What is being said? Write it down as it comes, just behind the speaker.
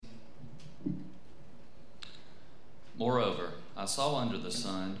Moreover, I saw under the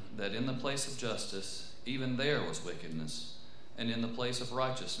sun that in the place of justice, even there was wickedness, and in the place of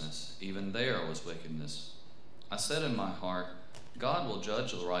righteousness, even there was wickedness. I said in my heart, God will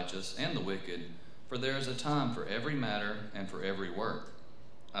judge the righteous and the wicked, for there is a time for every matter and for every work.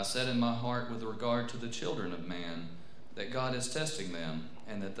 I said in my heart with regard to the children of man, that God is testing them,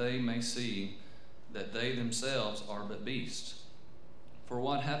 and that they may see that they themselves are but beasts. For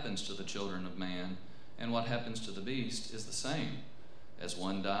what happens to the children of man, and what happens to the beast is the same. As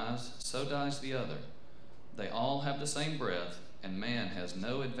one dies, so dies the other. They all have the same breath, and man has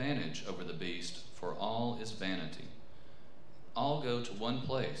no advantage over the beast, for all is vanity. All go to one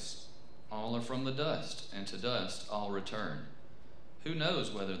place. All are from the dust, and to dust all return. Who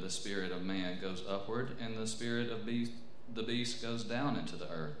knows whether the spirit of man goes upward, and the spirit of the beast goes down into the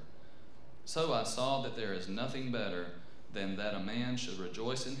earth? So I saw that there is nothing better than that a man should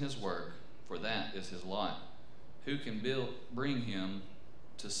rejoice in his work, for that is his lot. Who can bring him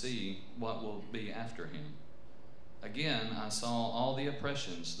to see what will be after him? Again, I saw all the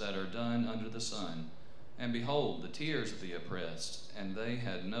oppressions that are done under the sun, and behold, the tears of the oppressed, and they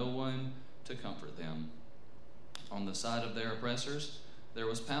had no one to comfort them. On the side of their oppressors there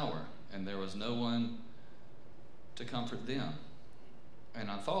was power, and there was no one to comfort them. And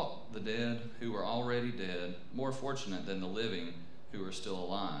I thought the dead who were already dead more fortunate than the living who are still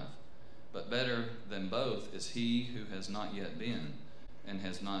alive. But better than both is he who has not yet been, and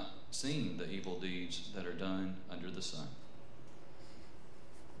has not seen the evil deeds that are done under the sun.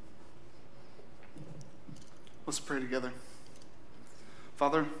 Let's pray together.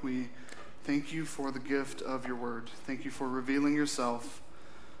 Father, we thank you for the gift of your word. Thank you for revealing yourself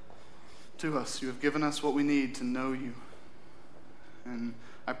to us. You have given us what we need to know you. And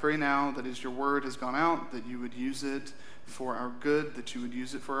I pray now that as your word has gone out, that you would use it for our good, that you would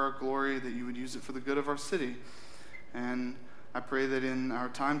use it for our glory, that you would use it for the good of our city. And I pray that in our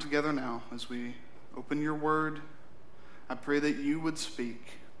time together now, as we open your word, I pray that you would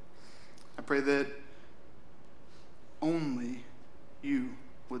speak. I pray that only you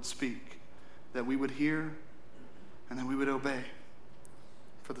would speak, that we would hear and that we would obey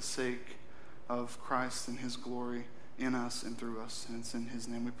for the sake of Christ and his glory in us and through us. And it's in his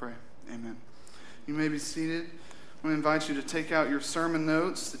name we pray. Amen. You may be seated. I'm going to invite you to take out your sermon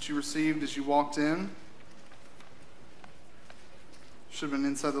notes that you received as you walked in. Should have been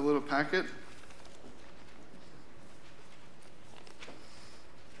inside the little packet.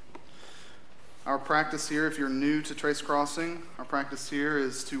 Our practice here, if you're new to Trace Crossing, our practice here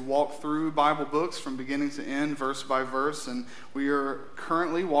is to walk through Bible books from beginning to end, verse by verse, and we are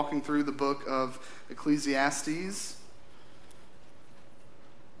currently walking through the book of Ecclesiastes.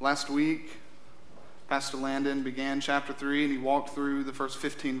 Last week, Pastor Landon began chapter 3, and he walked through the first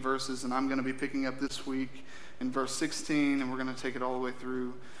 15 verses, and I'm going to be picking up this week in verse 16, and we're going to take it all the way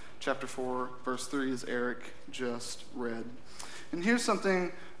through chapter 4, verse 3, as Eric just read. And here's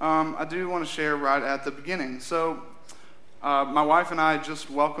something I do want to share right at the beginning. So my wife and I just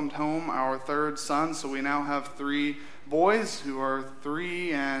welcomed home our third son, so we now have 3 boys who are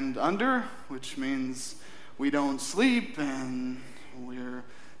 3 and under, which means we don't sleep, and we're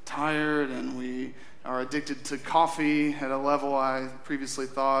tired, and we are addicted to coffee at a level I previously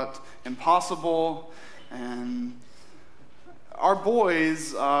thought impossible. And our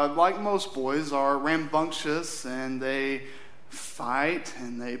boys, like most boys, are rambunctious, and they fight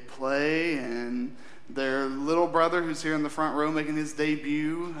and they play, and their little brother, who's here in the front row making his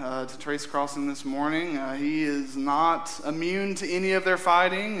debut to Trace Crossing this morning, he is not immune to any of their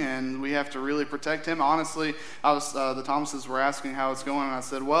fighting, and we have to really protect him. Honestly, the Thomases were asking how it's going, and I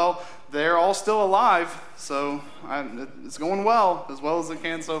said, well, they're all still alive, so it's going well as it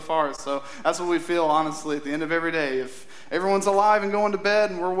can so far. So that's what we feel, honestly, at the end of every day. If everyone's alive and going to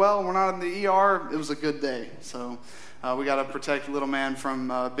bed and we're well and we're not in the ER, it was a good day. So we got to protect little man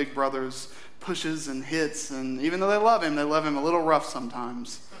from big brother's pushes and hits, and even though they love him a little rough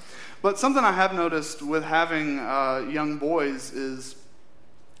sometimes. But something I have noticed with having young boys is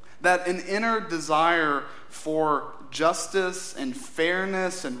that an inner desire for justice and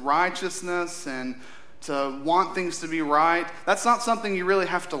fairness and righteousness and to want things to be right, that's not something you really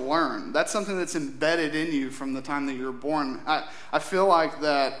have to learn. That's something that's embedded in you from the time that you were born. I feel like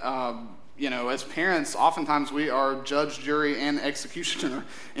that as parents, oftentimes we are judge, jury, and executioner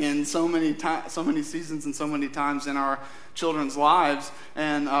in so many seasons and so many times in our children's lives,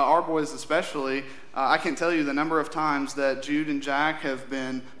 and our boys especially. I can't tell you the number of times that Jude and Jack have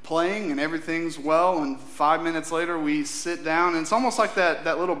been playing and everything's well, and 5 minutes later we sit down, and it's almost like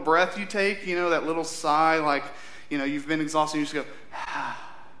that little breath you take, that little sigh, like, you've been exhausted, you just go,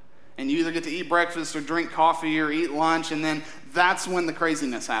 And you either get to eat breakfast or drink coffee or eat lunch, and then that's when the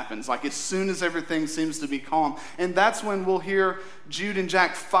craziness happens. Like as soon as everything seems to be calm. And that's when we'll hear Jude and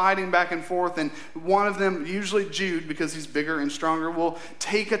Jack fighting back and forth, and one of them, usually Jude, because he's bigger and stronger, will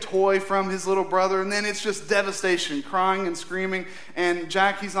take a toy from his little brother, and then it's just devastation, crying and screaming. And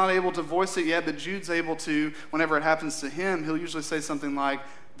Jack, he's not able to voice it yet, but Jude's able to. Whenever it happens to him, he'll usually say something like,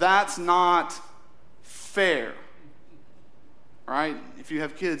 "That's not fair." Right? If you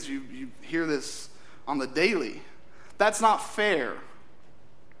have kids, you hear this on the daily. That's not fair.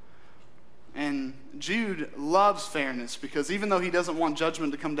 And Jude loves fairness because even though he doesn't want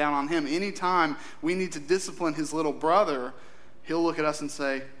judgment to come down on him, anytime we need to discipline his little brother, he'll look at us and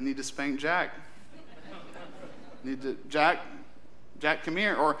say, "I need to spank Jack. Jack, come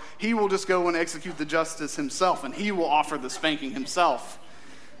here." Or he will just go and execute the justice himself, and he will offer the spanking himself.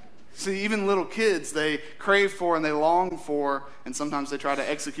 See, even little kids, they crave for and they long for, and sometimes they try to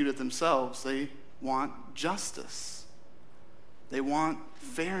execute it themselves. They want justice. They want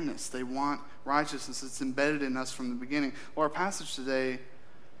fairness. They want righteousness. It's embedded in us from the beginning. Well, our passage today,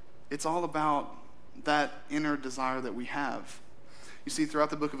 it's all about that inner desire that we have. You see, throughout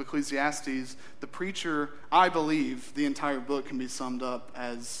the book of Ecclesiastes, the preacher, I believe, the entire book can be summed up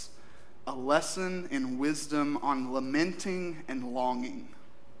as a lesson in wisdom on lamenting and longing.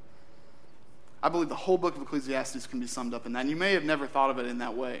 I believe the whole book of Ecclesiastes can be summed up in that. And you may have never thought of it in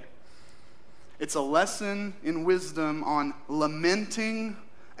that way. It's a lesson in wisdom on lamenting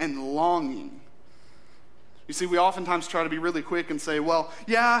and longing. You see, we oftentimes try to be really quick and say, well,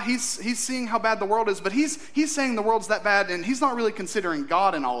 yeah, he's seeing how bad the world is, but he's saying the world's that bad, and he's not really considering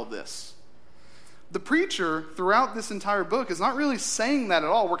God in all of this. The preacher, throughout this entire book, is not really saying that at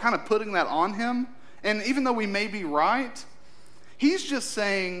all. We're kind of putting that on him. And even though we may be right, he's just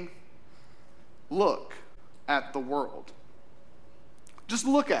saying, look at the world. Just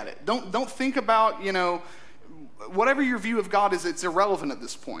look at it. Don't think about, whatever your view of God is, it's irrelevant at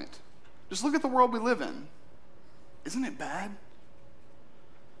this point. Just look at the world we live in. Isn't it bad?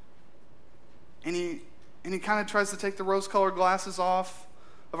 And he kind of tries to take the rose-colored glasses off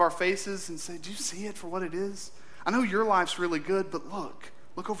of our faces and say, do you see it for what it is? I know your life's really good, but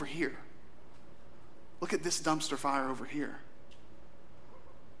look over here. Look at this dumpster fire over here.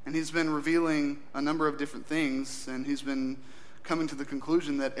 And he's been revealing a number of different things, and he's been coming to the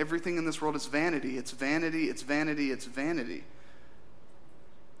conclusion that everything in this world is vanity. It's vanity, it's vanity, it's vanity.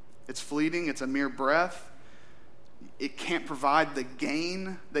 It's fleeting, it's a mere breath. It can't provide the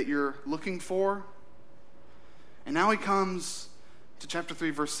gain that you're looking for. And now he comes to chapter 3,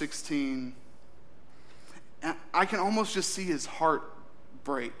 verse 16. And I can almost just see his heart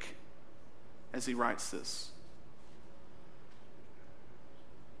break as he writes this.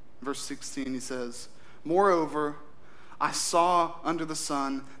 Verse 16, he says, "Moreover, I saw under the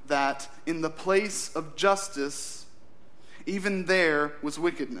sun that in the place of justice, even there was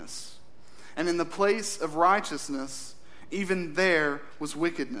wickedness. And in the place of righteousness, even there was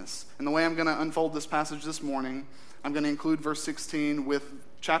wickedness." And the way I'm going to unfold this passage this morning, I'm going to include verse 16 with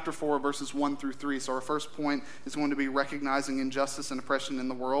chapter 4, verses 1 through 3. So our first point is going to be recognizing injustice and oppression in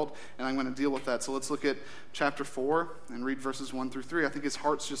the world, and I'm going to deal with that. So let's look at chapter 4 and read verses 1 through 3. I think his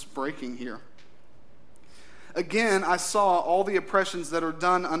heart's just breaking here. "Again, I saw all the oppressions that are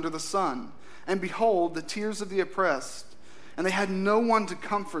done under the sun, and behold, the tears of the oppressed, and they had no one to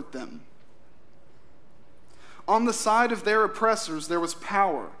comfort them. On the side of their oppressors there was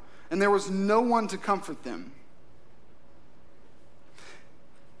power, and there was no one to comfort them."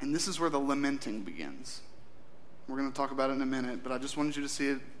 And this is where the lamenting begins. We're going to talk about it in a minute, but I just wanted you to see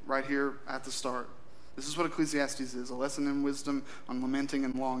it right here at the start. This is what Ecclesiastes is, a lesson in wisdom on lamenting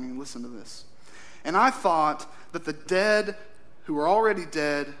and longing. Listen to this. "And I thought that the dead who are already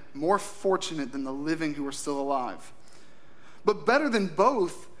dead, more fortunate than the living who are still alive. But better than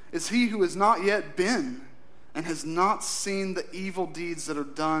both is he who has not yet been and has not seen the evil deeds that are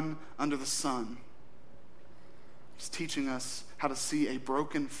done under the sun." He's teaching us how to see a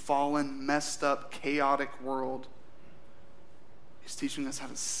broken, fallen, messed up, chaotic world. He's teaching us how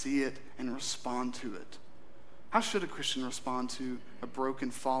to see it and respond to it. How should a Christian respond to a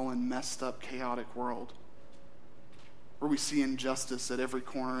broken, fallen, messed up, chaotic world where we see injustice at every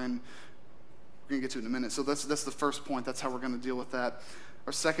corner? And we're going to get to it in a minute. So that's the first point. That's how we're going to deal with that.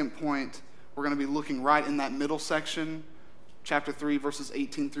 Our second point, we're going to be looking right in that middle section, chapter 3, verses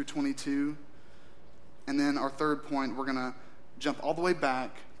 18 through 22. And then our third point, we're going to jump all the way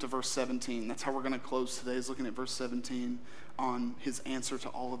back to verse 17. That's how we're going to close today, is looking at verse 17 on his answer to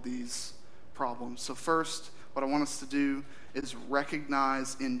all of these problems. So first, what I want us to do is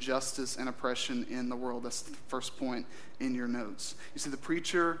recognize injustice and oppression in the world. That's the first point in your notes. You see, the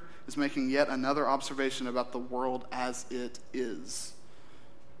preacher is making yet another observation about the world as it is.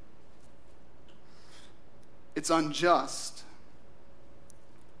 It's unjust.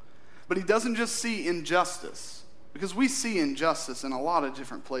 But he doesn't just see injustice, because we see injustice in a lot of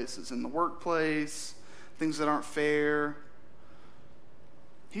different places, in the workplace, things that aren't fair.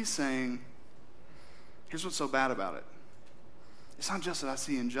 He's saying, here's what's so bad about it. It's not just that I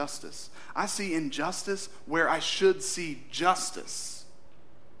see injustice. I see injustice where I should see justice.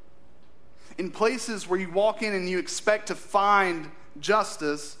 In places where you walk in and you expect to find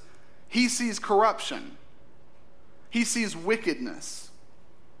justice, he sees corruption. He sees wickedness.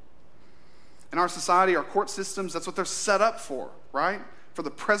 In our society, our court systems, that's what they're set up for, right? For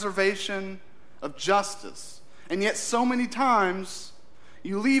the preservation of justice. And yet so many times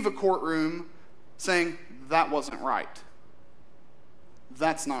you leave a courtroom saying, that wasn't right.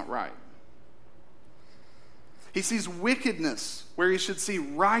 That's not right. He sees wickedness where he should see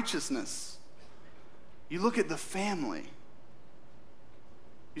righteousness. You look at the family.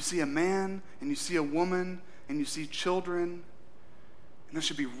 You see a man and you see a woman and you see children. And there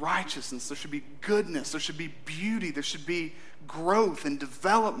should be righteousness. There should be goodness. There should be beauty. There should be growth and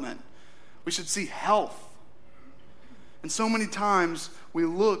development. We should see health. And so many times we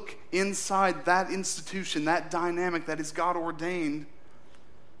look inside that institution, that dynamic that is God ordained,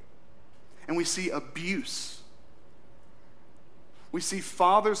 and we see abuse. We see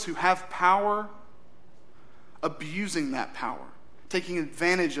fathers who have power abusing that power, taking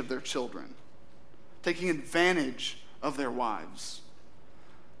advantage of their children, taking advantage of their wives.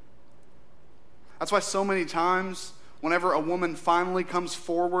 That's why so many times, whenever a woman finally comes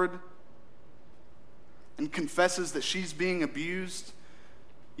forward and confesses that she's being abused,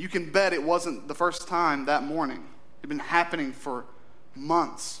 you can bet it wasn't the first time that morning. It had been happening for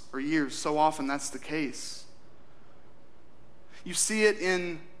months or years. So often that's the case. You see it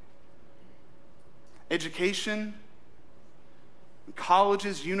in education,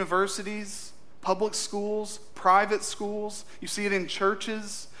 colleges, universities, public schools, private schools. You see it in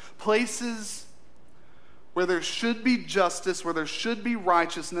churches, places where there should be justice, where there should be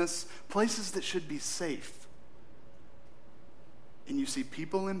righteousness, places that should be safe. And you see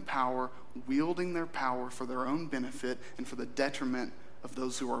people in power wielding their power for their own benefit and for the detriment of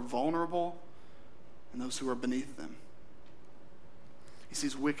those who are vulnerable and those who are beneath them. He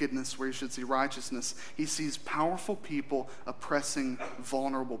sees wickedness where he should see righteousness. He sees powerful people oppressing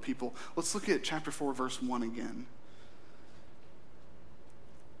vulnerable people. Let's look at chapter 4, verse 1 again.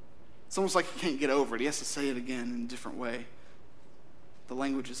 It's almost like he can't get over it. He has to say it again in a different way. The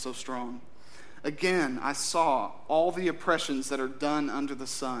language is so strong. Again, I saw all the oppressions that are done under the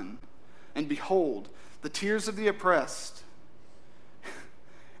sun. And behold, the tears of the oppressed.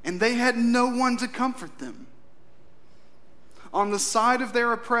 And they had no one to comfort them. On the side of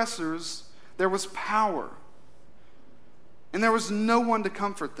their oppressors, there was power. And there was no one to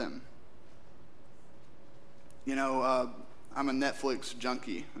comfort them. You know, I'm a Netflix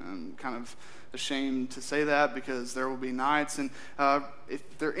junkie. I'm kind of ashamed to say that because there will be nights, and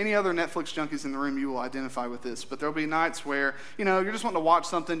if there are any other Netflix junkies in the room, you will identify with this, but there will be nights where, you know, you're just wanting to watch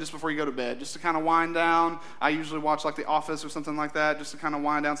something just before you go to bed, just to kind of wind down. I usually watch like The Office or something like that, just to kind of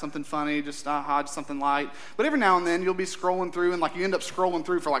wind down, something funny, just something light. But every now and then you'll be scrolling through, and like you end up scrolling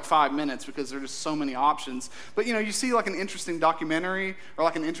through for like 5 minutes because there are just so many options. But you know, you see like an interesting documentary or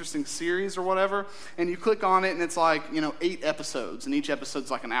like an interesting series or whatever, and you click on it and it's like, you know, 8 episodes, and each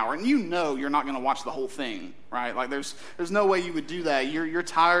episode's like an hour, and you know you're not going to watch the whole thing, right? Like there's no way you would do that. You're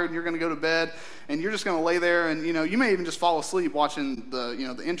tired and you're going to go to bed and you're just going to lay there, and you know, you may even just fall asleep watching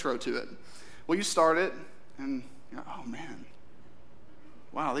the intro to it. Well, you start it and you're like, oh man,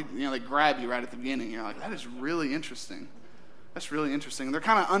 wow, they grab you right at the beginning. You're like, that is really interesting. That's really interesting. And they're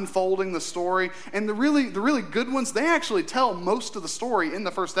kind of unfolding the story, and the really good ones, they actually tell most of the story in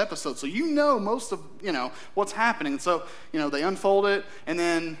the first episode, so you know most of what's happening. And so they unfold it, and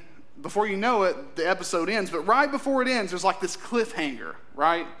then before you know it, the episode ends. But right before it ends, there's like this cliffhanger,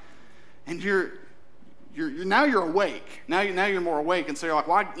 right? And you're now you're awake. Now you're more awake, and so you're like,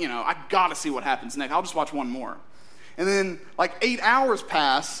 well, I gotta see what happens next. I'll just watch one more. And then like 8 hours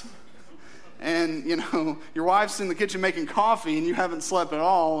pass, and your wife's in the kitchen making coffee, and you haven't slept at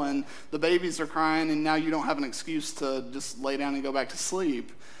all, and the babies are crying, and now you don't have an excuse to just lay down and go back to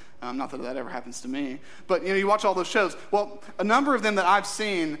sleep. Not that ever happens to me. But, you watch all those shows. Well, a number of them that I've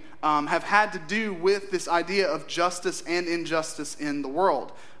seen have had to do with this idea of justice and injustice in the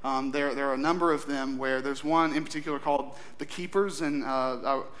world. There are a number of them where there's one in particular called The Keepers, and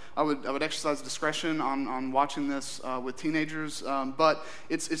I would exercise discretion on watching this with teenagers. But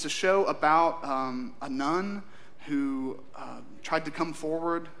it's a show about a nun who tried to come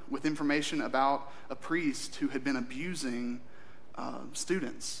forward with information about a priest who had been abusing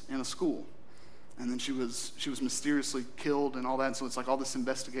students in a school, and then she was mysteriously killed and all that. So it's like all this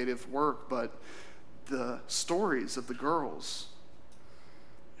investigative work, but the stories of the girls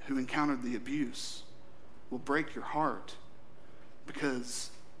who encountered the abuse will break your heart, because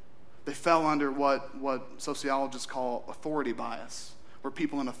they fell under what sociologists call authority bias, where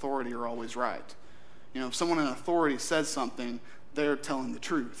people in authority are always right. If someone in authority says something, they're telling the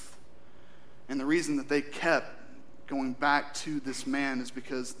truth. And the reason that they kept going back to this man is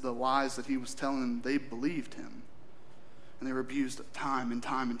because the lies that he was telling them, they believed him. And they were abused time and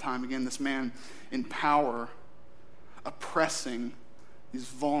time and time again. This man in power, oppressing these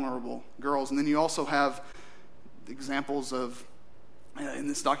vulnerable girls. And then you also have examples of, in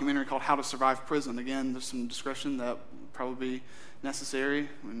this documentary called How to Survive Prison. Again, there's some discretion that would probably be necessary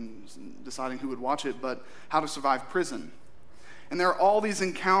when deciding who would watch it, but How to Survive Prison. And there are all these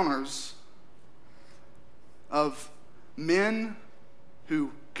encounters of men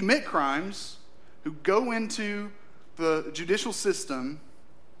who commit crimes, who go into the judicial system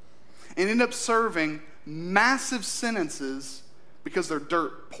and end up serving massive sentences because they're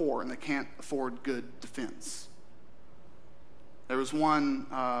dirt poor and they can't afford good defense. There was one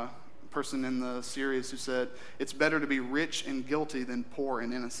person in the series who said, it's better to be rich and guilty than poor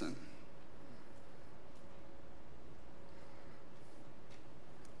and innocent.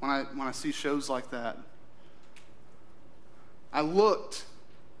 When I see shows like that, I looked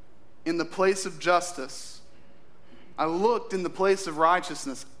in the place of justice. I looked in the place of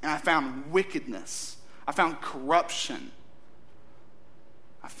righteousness, and I found wickedness. I found corruption.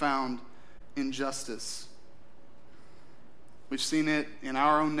 I found injustice. We've seen it in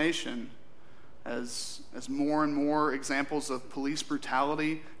our own nation as more and more examples of police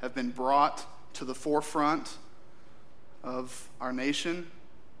brutality have been brought to the forefront of our nation.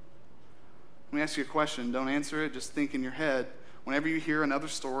 Let me ask you a question. Don't answer it. Just think in your head. Whenever you hear another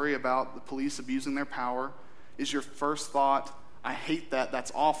story about the police abusing their power, is your first thought, I hate that,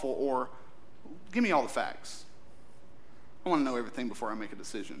 that's awful, or give me all the facts? I want to know everything before I make a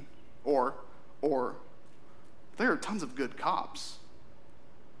decision. Or there are tons of good cops.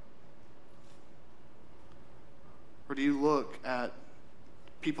 Or do you look at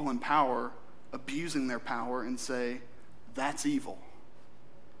people in power abusing their power and say, that's evil?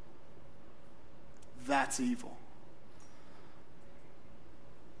 That's evil.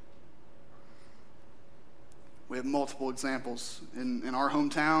 We have multiple examples in our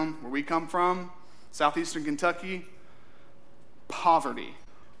hometown where we come from, southeastern Kentucky. Poverty.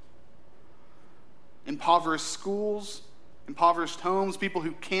 Impoverished schools, impoverished homes, people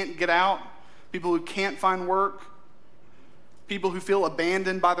who can't get out, people who can't find work, people who feel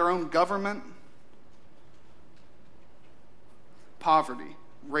abandoned by their own government. Poverty,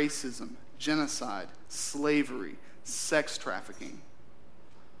 racism, genocide, slavery, sex trafficking.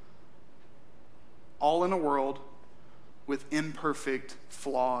 All in a world with imperfect,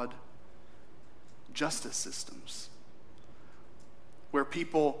 flawed justice systems, where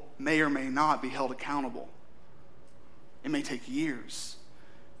people may or may not be held accountable. It may take years.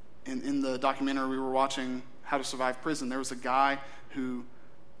 In the documentary we were watching, How to Survive Prison, there was a guy who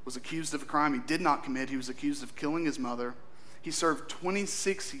was accused of a crime he did not commit. He was accused of killing his mother. He served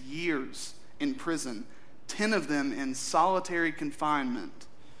 26 years in prison, 10 of them in solitary confinement.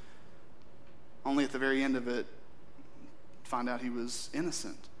 Only at the very end of it, find out he was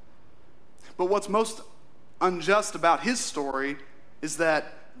innocent. But what's most unjust about his story is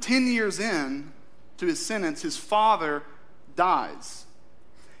that 10 years in to his sentence, his father dies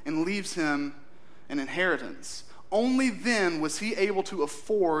and leaves him an inheritance. Only then was he able to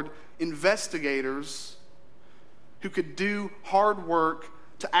afford investigators who could do hard work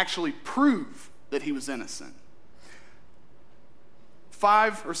to actually prove that he was innocent.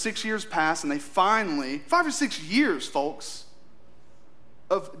 5 or 6 years pass, and they finally, 5 or 6 years, folks,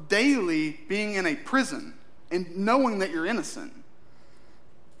 of daily being in a prison and knowing that you're innocent.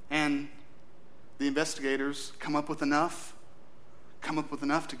 And the investigators come up with enough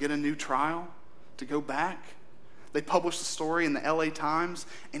to get a new trial, to go back. They publish the story in the LA Times,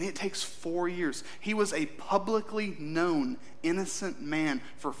 and it takes 4 years. He was a publicly known innocent man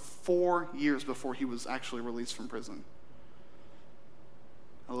for 4 years before he was actually released from prison.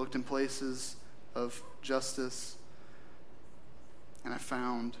 I looked in places of justice, and I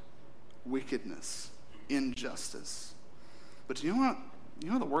found wickedness, injustice. But you know what?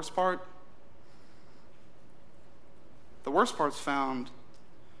 You know the worst part? The worst part's found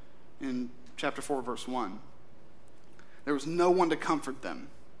in chapter 4, verse 1. There was no one to comfort them.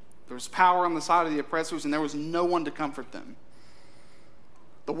 There was power on the side of the oppressors, and there was no one to comfort them.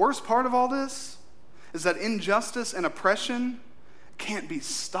 The worst part of all this is that injustice and oppression can't be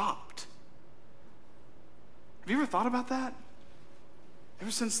stopped. Have you ever thought about that?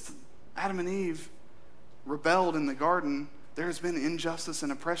 Ever since Adam and Eve rebelled in the garden, there has been injustice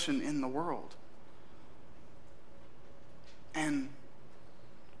and oppression in the world. And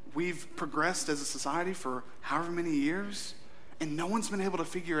we've progressed as a society for however many years, and no one's been able to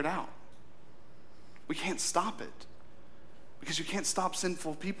figure it out. We can't stop it, because you can't stop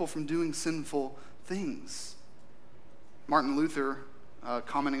sinful people from doing sinful things. Martin Luther,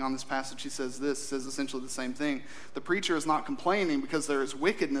 commenting on this passage, he says essentially the same thing. The preacher is not complaining because there is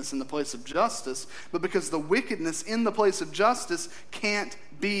wickedness in the place of justice, but because the wickedness in the place of justice can't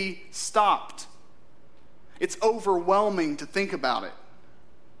be stopped. It's overwhelming to think about it.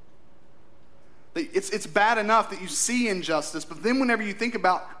 It's bad enough that you see injustice, but then whenever you think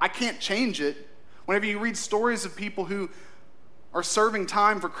about, I can't change it, whenever you read stories of people who are serving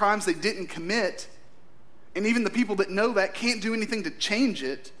time for crimes they didn't commit, and even the people that know that can't do anything to change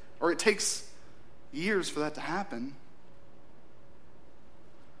it, or it takes years for that to happen.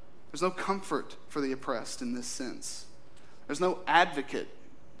 There's no comfort for the oppressed in this sense. There's no advocate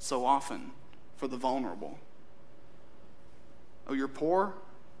so often for the vulnerable. Oh, you're poor?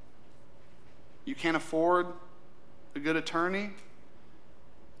 You can't afford a good attorney?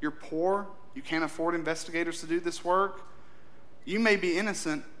 You're poor? You can't afford investigators to do this work? You may be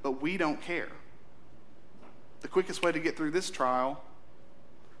innocent, but we don't care. The quickest way to get through this trial,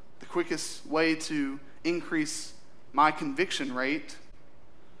 the quickest way to increase my conviction rate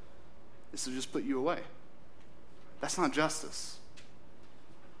is to just put you away. That's not justice.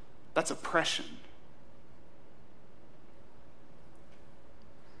 That's oppression.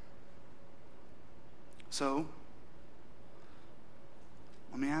 So,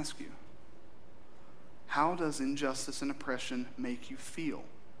 let me ask you, how does injustice and oppression make you feel?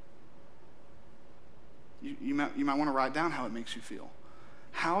 You might want to write down how it makes you feel.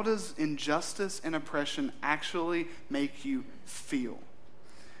 How does injustice and oppression actually make you feel?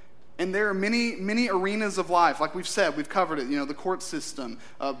 And there are many arenas of life. Like we've said, we've covered it. The court system,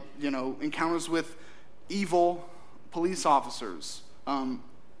 encounters with evil police officers,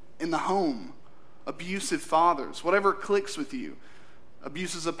 in the home, abusive fathers, whatever clicks with you.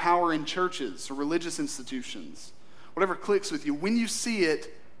 Abuses of power in churches or religious institutions. Whatever clicks with you. When you see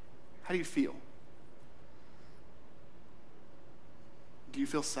it, how do you feel? Do you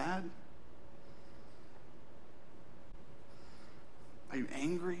feel sad? Are you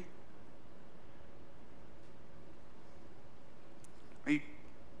angry? Are you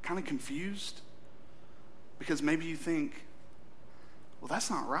kind of confused? Because maybe you think, well, that's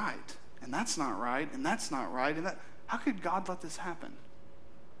not right, and that's not right, and that's not right, and how could God let this happen?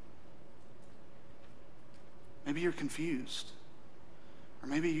 Maybe you're confused. Or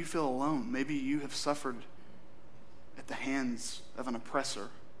maybe you feel alone. Maybe you have suffered at the hands of an oppressor.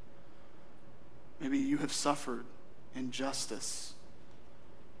 Maybe you have suffered injustice.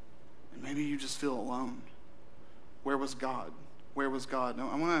 And maybe you just feel alone. Where was God? Where was God?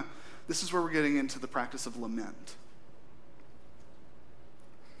 No, this is where we're getting into the practice of lament.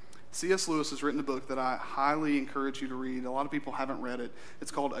 C.S. Lewis has written a book that I highly encourage you to read. A lot of people haven't read it. It's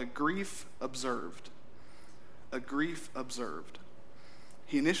called A Grief Observed. A Grief Observed.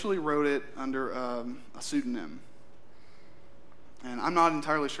 He initially wrote it under a pseudonym. And I'm not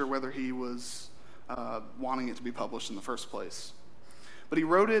entirely sure whether he was wanting it to be published in the first place. But he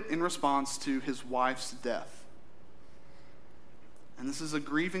wrote it in response to his wife's death. And this is a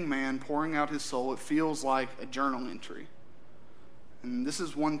grieving man pouring out his soul. It feels like a journal entry. And this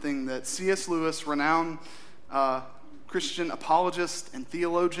is one thing that C.S. Lewis, renowned Christian apologist and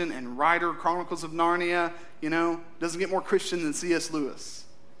theologian and writer, Chronicles of Narnia, doesn't get more Christian than C.S. Lewis.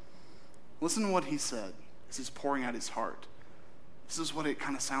 Listen to what he said as he's pouring out his heart. This is what it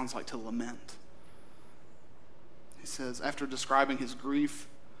kind of sounds like to lament. He says, after describing his grief,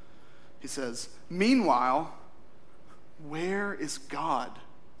 he says, "Meanwhile, where is God?"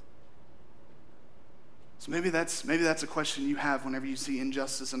 So maybe that's a question you have whenever you see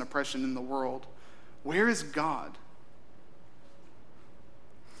injustice and oppression in the world. Where is God?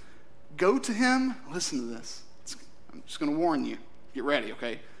 Go to him. Listen to this. I'm just going to warn you. Get ready,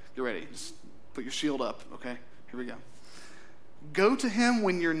 okay? Get ready. Just put your shield up, okay? Here we go. Go to him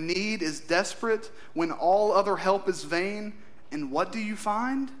when your need is desperate, when all other help is vain. And what do you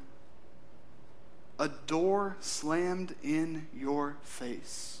find? A door slammed in your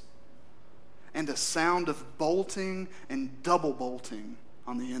face, and a sound of bolting and double bolting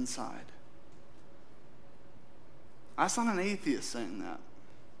on the inside. That's not an atheist saying that.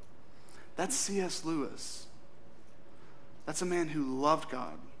 That's C.S. Lewis. That's a man who loved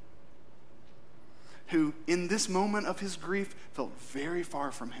God, who in this moment of his grief felt very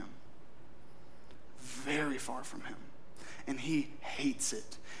far from him. Very far from him. And he hates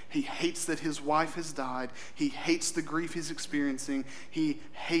it. He hates that his wife has died. He hates the grief he's experiencing. He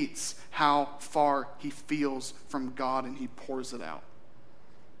hates how far he feels from God, and he pours it out.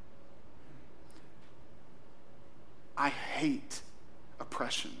 I hate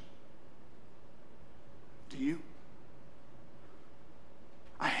oppression. Do you?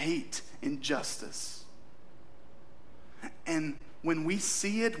 I hate injustice. And when we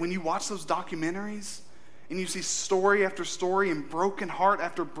see it, when you watch those documentaries, and you see story after story and broken heart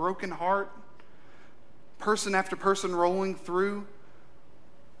after broken heart, person after person rolling through,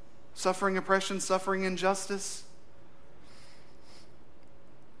 suffering oppression, suffering injustice,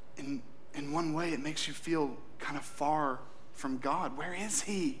 in one way it makes you feel kind of far from God. Where is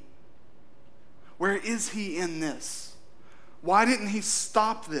he? Where is he in this? Why didn't he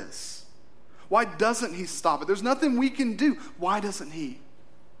stop this? Why doesn't he stop it? There's nothing we can do. Why doesn't he?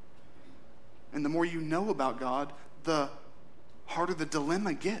 And the more you know about God, the harder the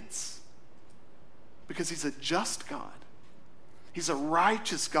dilemma gets. Because he's a just God. He's a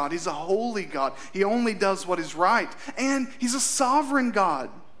righteous God. He's a holy God. He only does what is right. And he's a sovereign God.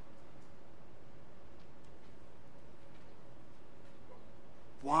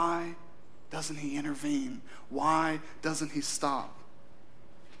 Why doesn't he intervene? Why doesn't he stop?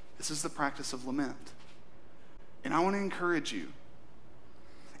 This is the practice of lament. And I want to encourage you.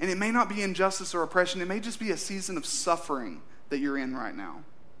 And it may not be injustice or oppression. It may just be a season of suffering that you're in right now.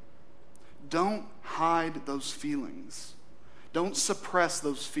 Don't hide those feelings. Don't suppress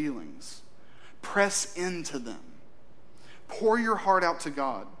those feelings. Press into them. Pour your heart out to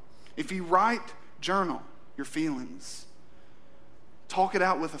God. If you write, journal your feelings. Talk it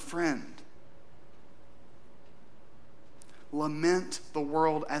out with a friend. Lament the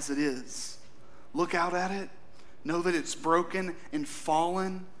world as it is. Look out at it. Know that it's broken and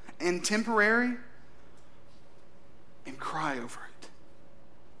fallen and temporary. And cry over it.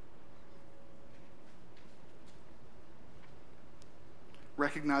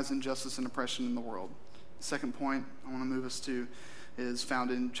 Recognize injustice and oppression in the world. The second point I want to move us to is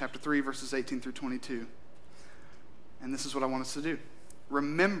found in chapter 3, verses 18 through 22. And this is what I want us to do.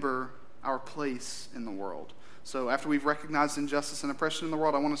 Remember our place in the world. So after we've recognized injustice and oppression in the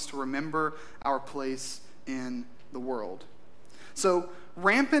world, I want us to remember our place in the world. So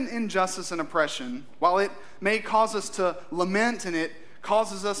rampant injustice and oppression, while it may cause us to lament and it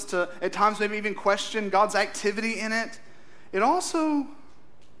causes us to at times maybe even question God's activity in it, it also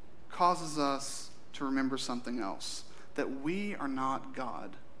causes us to remember something else, that we are not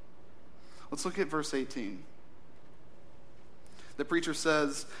God. Let's look at verse 18. The preacher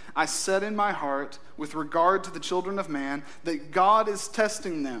says, I said in my heart, with regard to the children of man, that God is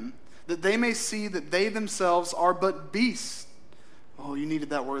testing them, that they may see that they themselves are but beasts. Oh, you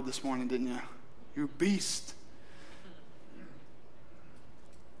needed that word this morning, didn't you? You're beast.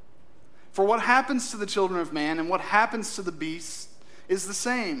 For what happens to the children of man and what happens to the beast is the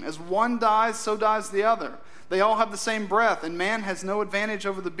same. As one dies, so dies the other. They all have the same breath, and man has no advantage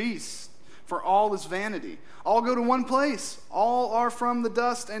over the beast, for all is vanity. All go to one place. All are from the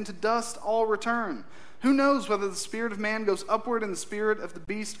dust, and to dust all return. Who knows whether the spirit of man goes upward and the spirit of the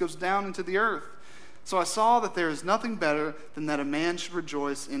beast goes down into the earth? So I saw that there is nothing better than that a man should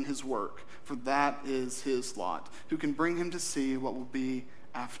rejoice in his work, for that is his lot. Who can bring him to see what will be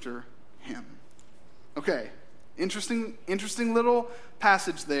after him? Okay, interesting little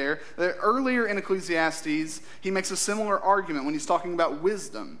passage there. Earlier in Ecclesiastes, he makes a similar argument when he's talking about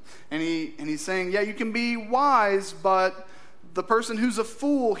wisdom. And he's saying, yeah, you can be wise, but the person who's a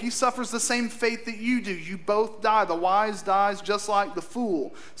fool, he suffers the same fate that you do. You both die. The wise dies just like the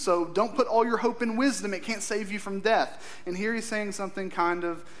fool. So don't put all your hope in wisdom. It can't save you from death. And here he's saying something kind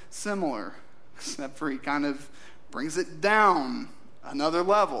of similar, except for he kind of brings it down another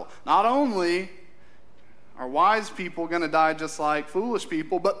level. Not only are wise people going to die just like foolish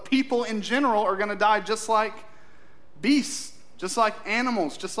people, but people in general are going to die just like beasts, just like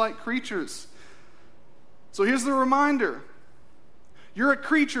animals, just like creatures. So here's the reminder. You're a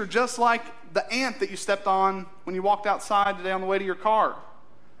creature just like the ant that you stepped on when you walked outside today on the way to your car.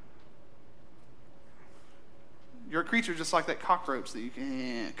 You're a creature just like that cockroach that you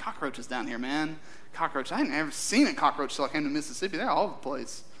can... cockroaches down here, man. Cockroach. I hadn't ever seen a cockroach till I came to Mississippi. They're all over the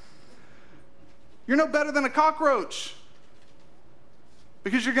place. You're no better than a cockroach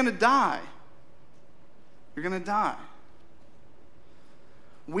because you're going to die. You're going to die.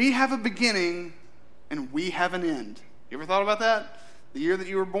 We have a beginning and we have an end. You ever thought about that? The year that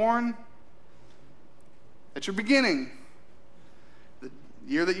you were born, that's your beginning. The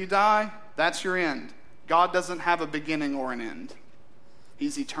year that you die, that's your end. God doesn't have a beginning or an end.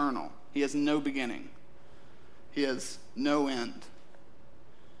 He's eternal. He has no beginning. He has no end.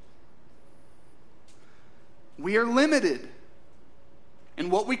 We are limited in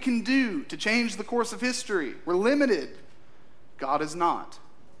what we can do to change the course of history. We're limited. God is not.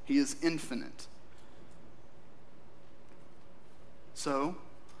 He is infinite. So,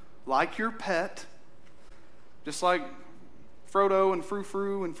 like your pet, just like Frodo and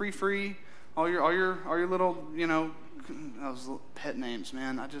Frou-Frou and Free-Free, all your little, those little pet names,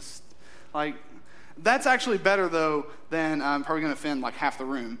 man. That's actually better though than, I'm probably going to offend like half the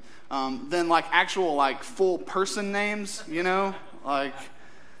room, than like actual like full person names, like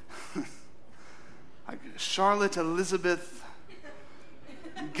Charlotte Elizabeth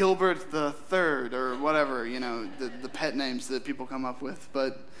Gilbert the Third or whatever, the pet names that people come up with.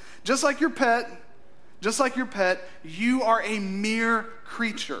 But just like your pet, you are a mere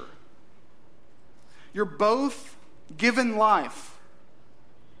creature. You're both given life.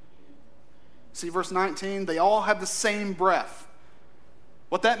 See verse 19, they all have the same breath.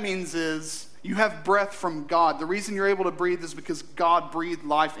 What that means is you have breath from God. The reason you're able to breathe is because God breathed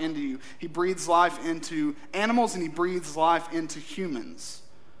life into you. He breathes life into animals and he breathes life into humans.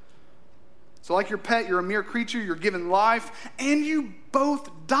 So like your pet, you're a mere creature, you're given life, and you both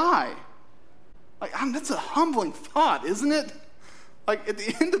die. That's a humbling thought, isn't it? Like at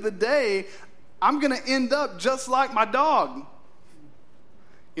the end of the day, I'm going to end up just like my dog.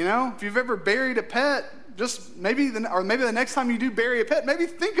 If you've ever buried a pet, just maybe the next time you do bury a pet, maybe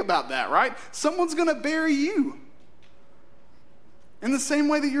think about that, right? Someone's going to bury you. In the same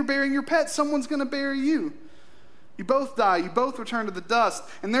way that you're burying your pet, someone's going to bury you. You both die. You both return to the dust.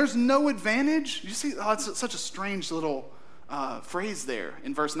 And there's no advantage. You see, it's such a strange little phrase there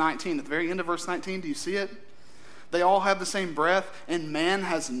in verse 19. At the very end of verse 19, do you see it? They all have the same breath, and man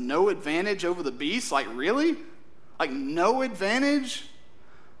has no advantage over the beast? Like, really? Like, no advantage?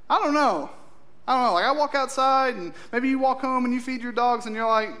 I don't know. Like, I walk outside, and maybe you walk home and you feed your dogs, and you're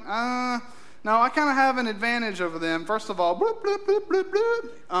like, no, I kind of have an advantage over them. First of all, bloop, bloop, bloop, bloop,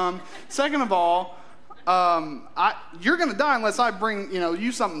 bloop. Second of all, you're going to die unless I bring,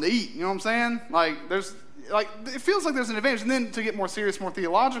 you something to eat. You know what I'm saying? It feels like there's an advantage. And then to get more serious, more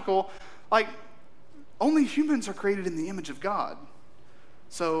theological, only humans are created in the image of God.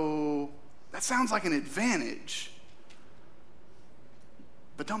 So that sounds like an advantage.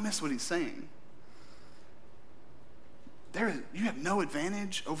 But don't miss what he's saying. You have no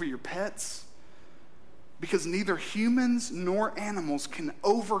advantage over your pets because neither humans nor animals can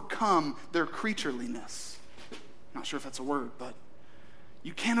overcome their creatureliness. Not sure if that's a word, but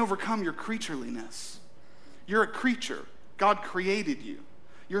you can't overcome your creatureliness. You're a creature. God created you.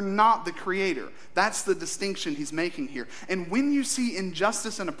 You're not the creator. That's the distinction he's making here. And when you see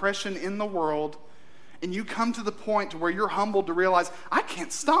injustice and oppression in the world, and you come to the point where you're humbled to realize, I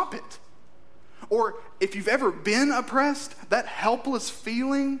can't stop it. Or if you've ever been oppressed, that helpless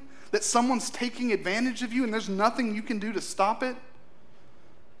feeling that someone's taking advantage of you and there's nothing you can do to stop it,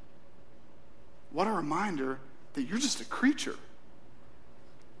 what a reminder that you're just a creature.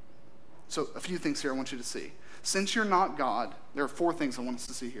 So a few things here I want you to see. Since you're not God, there are 4 things I want us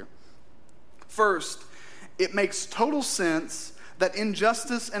to see here. First, it makes total sense that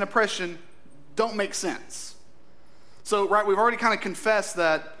injustice and oppression don't make sense. So, right, we've already kind of confessed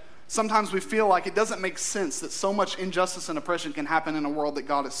that sometimes we feel like it doesn't make sense that so much injustice and oppression can happen in a world that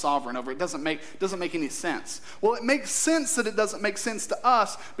God is sovereign over. It doesn't make any sense. Well, it makes sense that it doesn't make sense to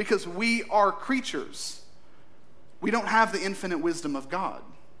us because we are creatures. We don't have the infinite wisdom of God.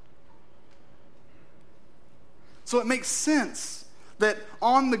 So it makes sense that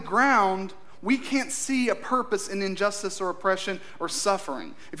on the ground, we can't see a purpose in injustice or oppression or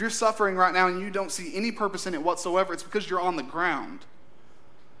suffering. If you're suffering right now and you don't see any purpose in it whatsoever, it's because you're on the ground.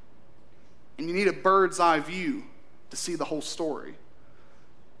 And you need a bird's eye view to see the whole story,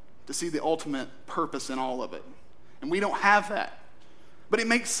 to see the ultimate purpose in all of it. And we don't have that. But it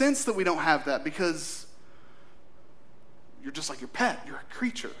makes sense that we don't have that because you're just like your pet. You're a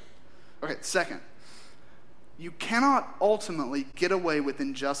creature. Okay, second. You cannot ultimately get away with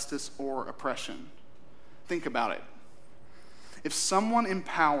injustice or oppression. Think about it. If someone in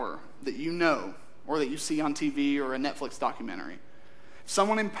power that you know or that you see on TV or a Netflix documentary.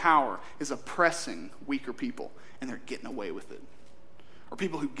 Someone in power is oppressing weaker people, and they're getting away with it. Or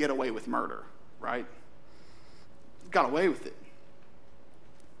people who get away with murder, right? Got away with it.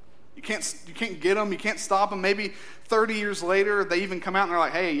 You can't get them. You can't stop them. Maybe 30 years later, they even come out and they're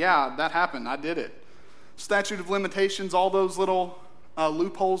like, hey, yeah, that happened. I did it. Statute of limitations, all those little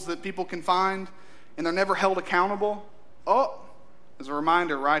loopholes that people can find, and they're never held accountable. Oh, as a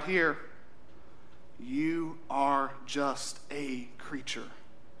reminder right here, you are just a creature.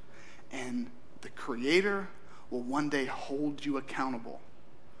 And the Creator will one day hold you accountable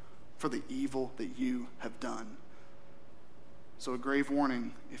for the evil that you have done. So a grave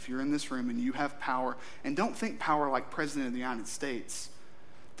warning, if you're in this room and you have power, and don't think power like President of the United States.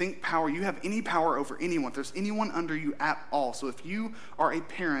 Think power, you have any power over anyone. If there's anyone under you at all. So if you are a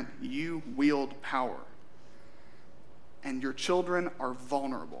parent, you wield power. And your children are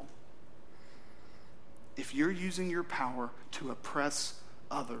vulnerable. If you're using your power to oppress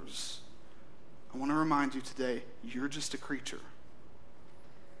others, I want to remind you today, you're just a creature.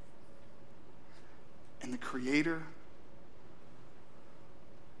 And the Creator,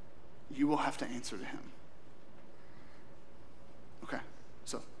 you will have to answer to him. Okay,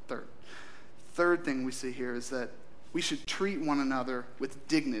 so third thing we see here is that we should treat one another with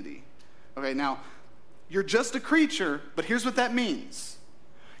dignity. Okay, now, you're just a creature, but here's what that means.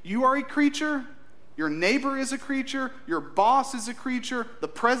 You are a creature, your neighbor is a creature, your boss is a creature, the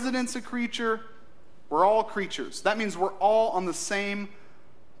president's a creature. We're all creatures. That means we're all on the same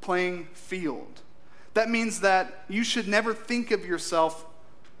playing field. That means that you should never think of yourself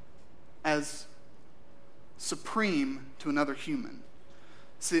as supreme to another human.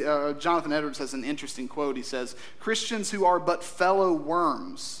 See, Jonathan Edwards has an interesting quote. He says, Christians who are but fellow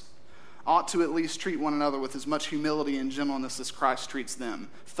worms ought to at least treat one another with as much humility and gentleness as Christ treats them.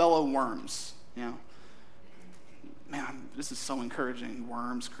 Fellow worms, you know. Man, this is so encouraging.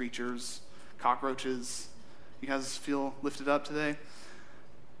 Worms, creatures, cockroaches. You guys feel lifted up today?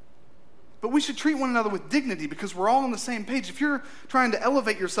 But we should treat one another with dignity because we're all on the same page. If you're trying to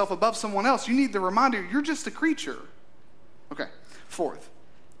elevate yourself above someone else, you need the reminder, you're just a creature. Okay, fourth,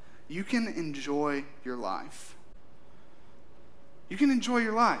 you can enjoy your life. You can enjoy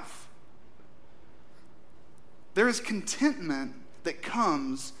your life. There is contentment that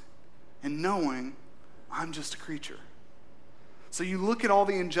comes in knowing I'm just a creature. So you look at all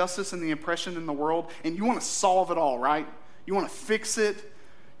the injustice and the oppression in the world, and you want to solve it all, right? You want to fix it.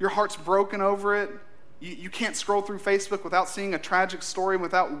 Your heart's broken over it. You can't scroll through Facebook without seeing a tragic story,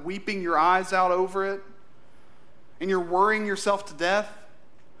 without weeping your eyes out over it. And you're worrying yourself to death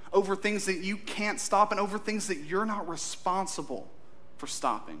over things that you can't stop and over things that you're not responsible for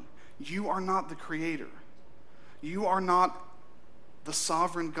stopping. You are not the Creator. You are not the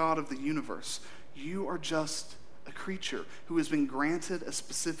sovereign God of the universe. You are just a creature who has been granted a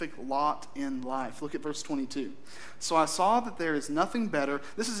specific lot in life. Look at verse 22. So I saw that there is nothing better,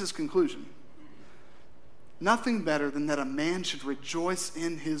 this is his conclusion, nothing better than that a man should rejoice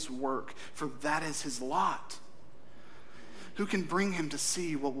in his work, for that is his lot. Who can bring him to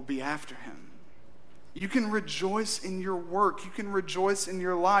see what will be after him? You can rejoice in your work. You can rejoice in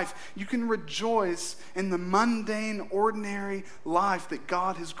your life. You can rejoice in the mundane, ordinary life that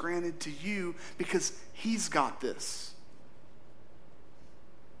God has granted to you because He's got this.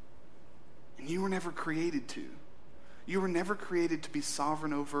 And you were never created to. You were never created to be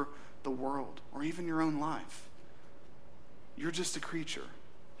sovereign over the world or even your own life. You're just a creature.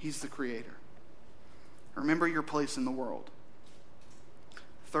 He's the Creator. Remember your place in the world.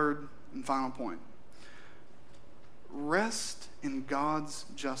 Third and final point. Rest in God's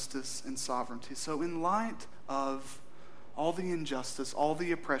justice and sovereignty. So in light of all the injustice, all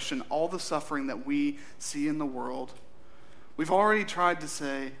the oppression, all the suffering that we see in the world, we've already tried to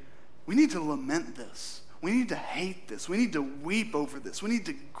say, we need to lament this. We need to hate this. We need to weep over this. We need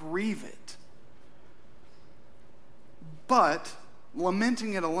to grieve it. But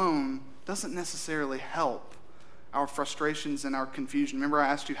lamenting it alone doesn't necessarily help our frustrations and our confusion. Remember I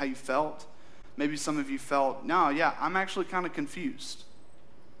asked you how you felt? Maybe some of you felt, no, yeah, I'm actually kind of confused.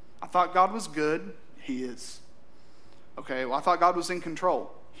 I thought God was good. He is. Okay, well, I thought God was in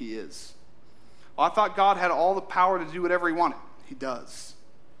control. He is. Well, I thought God had all the power to do whatever He wanted. He does.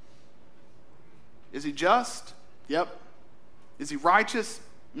 Is He just? Yep. Is He righteous?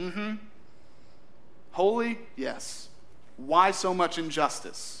 Mm-hmm. Holy? Yes. Why so much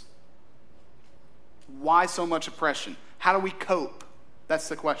injustice? Why so much oppression? How do we cope? That's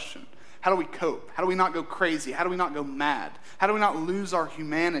the question. How do we cope? How do we not go crazy? How do we not go mad? How do we not lose our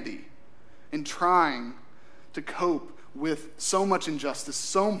humanity in trying to cope with so much injustice,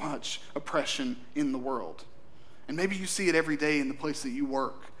 so much oppression in the world. And maybe you see it every day in the place that you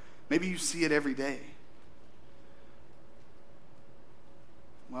work. Maybe you see it every day.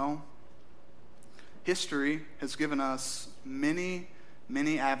 Well, history has given us many,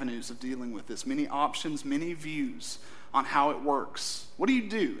 many avenues of dealing with this, many options, many views on how it works. What do you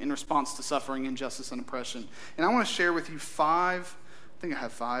do in response to suffering, injustice, and oppression? And I want to share with you five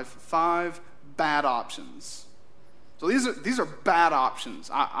bad options. So these are bad options,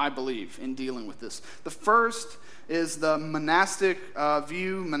 I believe, in dealing with this. The first is the monastic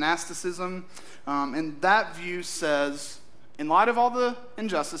view, monasticism, and that view says, in light of all the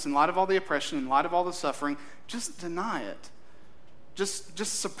injustice, in light of all the oppression, in light of all the suffering, just deny it.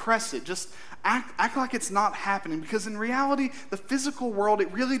 Just suppress it. Just act like it's not happening. Because in reality, the physical world,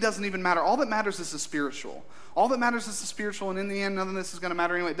 it really doesn't even matter. All that matters is the spiritual. All that matters is the spiritual, and in the end, none of this is going to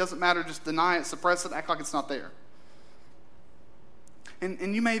matter anyway. It doesn't matter. Just deny it, suppress it, act like it's not there.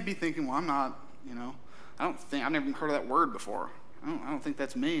 And you may be thinking, well, I'm not, I've never even heard of that word before. I don't think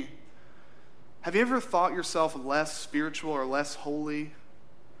that's me. Have you ever thought yourself less spiritual or less holy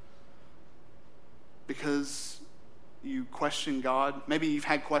because you question God? Maybe you've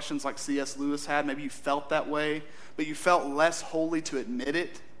had questions like C.S. Lewis had. Maybe you felt that way, but you felt less holy to admit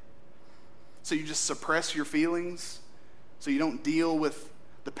it. So you just suppress your feelings, so you don't deal with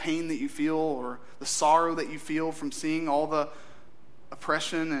the pain that you feel or the sorrow that you feel from seeing all the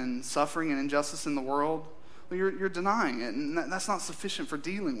oppression and suffering and injustice in the world. Well, you're denying it, and that's not sufficient for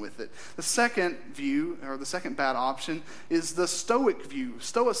dealing with it. The second view, or the second bad option, is the Stoic view,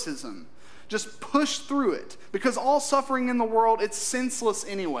 Stoicism. Just push through it, because all suffering in the world, it's senseless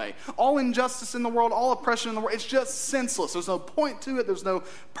anyway. All injustice in the world, all oppression in the world, it's just senseless. There's no point to it. There's no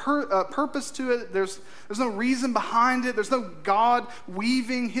purpose to it. There's no reason behind it. There's no God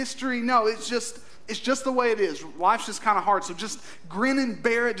weaving history. No, it's just the way it is. Life's just kind of hard, so just grin and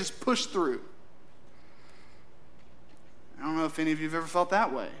bear it. Just push through. I don't know if any of you have ever felt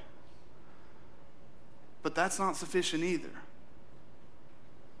that way. But that's not sufficient either.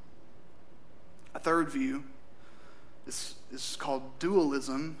 A third view is called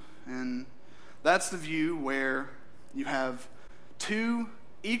dualism, and that's the view where you have two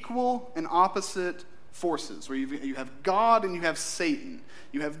equal and opposite forces, where you have God and you have Satan.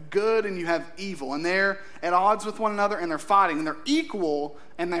 You have good and you have evil, and they're at odds with one another, and they're fighting, and they're equal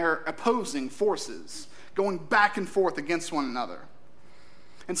and they're opposing forces, going back and forth against one another.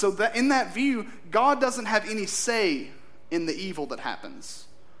 And so in that view, God doesn't have any say in the evil that happens.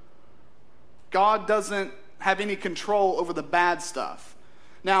 God doesn't have any control over the bad stuff.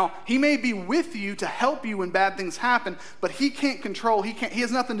 Now, he may be with you to help you when bad things happen, but he can't control, he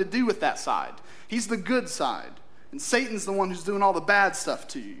has nothing to do with that side. He's the good side. And Satan's the one who's doing all the bad stuff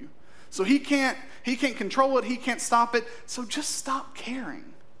to you. So he can't control it, he can't stop it. So just stop caring.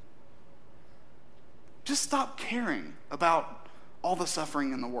 Just stop caring about all the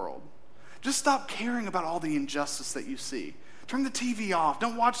suffering in the world. Just stop caring about all the injustice that you see. Turn the TV off.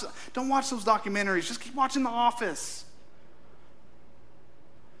 Don't watch those documentaries. Just keep watching The Office.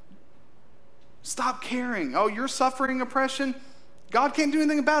 Stop caring. Oh, you're suffering oppression? God can't do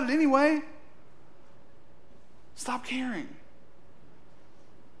anything about it anyway. Stop caring.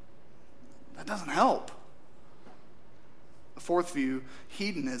 That doesn't help. The fourth view,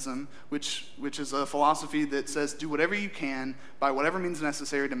 hedonism, which is a philosophy that says do whatever you can by whatever means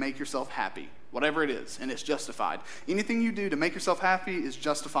necessary to make yourself happy, whatever it is, and it's justified. Anything you do to make yourself happy is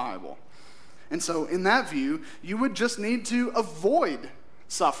justifiable. And so in that view, you would just need to avoid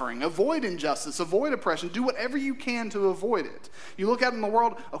suffering, avoid injustice, avoid oppression, do whatever you can to avoid it. You look out in the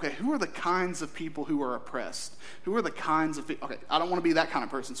world, okay, who are the kinds of people who are oppressed? Who are the kinds of people, okay, I don't want to be that kind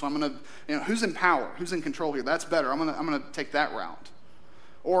of person, so I'm going to, who's in power? Who's in control here? That's better. I'm going to take that route.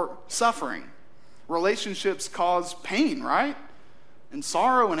 Or suffering. Relationships cause pain, right? And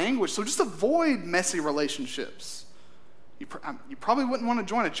sorrow and anguish. So just avoid messy relationships. You probably wouldn't want to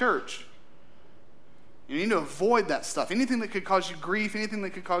join a church. You need to avoid that stuff. Anything that could cause you grief, anything that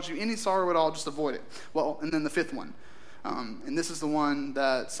could cause you any sorrow at all, just avoid it. Well, and then the fifth one, and this is the one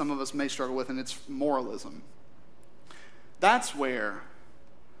that some of us may struggle with, and it's moralism. That's where,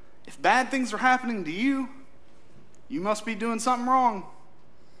 if bad things are happening to you, you must be doing something wrong.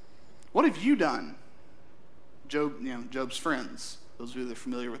 What have you done? Job's friends, those of you that are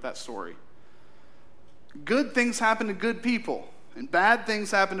familiar with that story. Good things happen to good people, and bad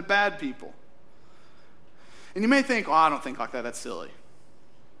things happen to bad people. And you may think, I don't think like that, that's silly.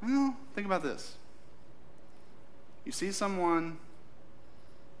 Well, think about this. You see someone,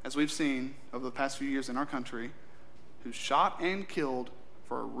 as we've seen over the past few years in our country, who's shot and killed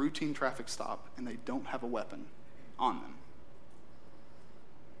for a routine traffic stop, and they don't have a weapon on them.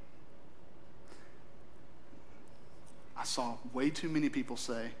 I saw way too many people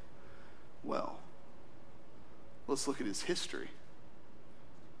say, well, let's look at his history.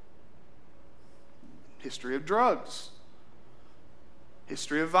 History of drugs.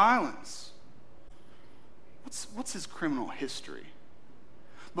 History of violence. What's his criminal history?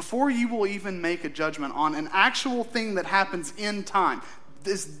 Before you will even make a judgment on an actual thing that happens in time,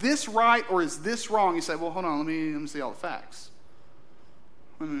 is this right or is this wrong? You say, well, hold on, let me see all the facts.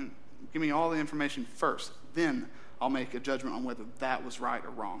 Give me all the information first. Then I'll make a judgment on whether that was right or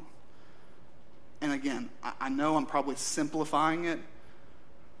wrong. And again, I know I'm probably simplifying it,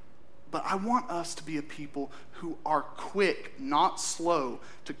 but I want us to be a people who are quick, not slow,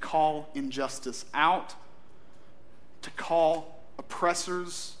 to call injustice out, to call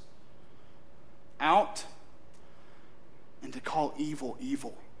oppressors out, and to call evil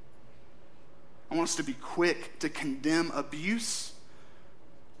evil. I want us to be quick to condemn abuse.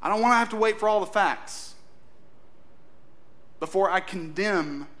 I don't want to have to wait for all the facts before I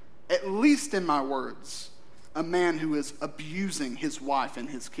condemn, at least in my words, a man who is abusing his wife and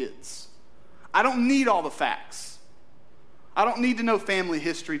his kids. I don't need all the facts. I don't need to know family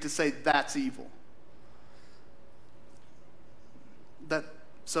history to say that's evil.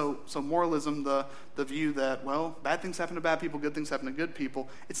 So moralism, the view that, well, bad things happen to bad people, good things happen to good people,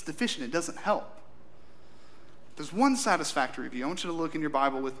 it's deficient. It doesn't help. There's one satisfactory view. I want you to look in your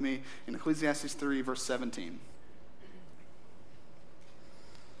Bible with me in Ecclesiastes 3, verse 17.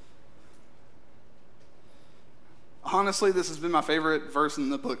 Honestly, this has been my favorite verse in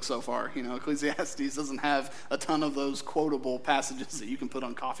the book so far. You know, Ecclesiastes doesn't have a ton of those quotable passages that you can put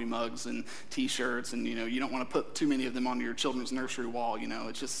on coffee mugs and T-shirts, and, you know, you don't want to put too many of them on your children's nursery wall. You know,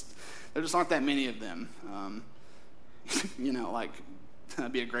 there just aren't that many of them. You know, like,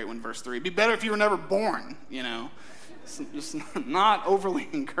 that'd be a great one, verse 3. It'd be better if you were never born, you know. It's just not overly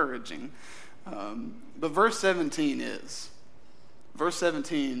encouraging. But verse 17 is. Verse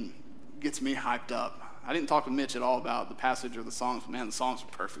 17 gets me hyped up. I didn't talk to Mitch at all about the passage or the songs, but man, the songs were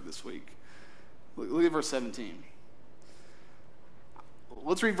perfect this week. Look at verse 17.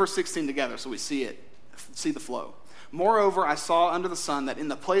 Let's read verse 16 together so we see the flow. Moreover, I saw under the sun that in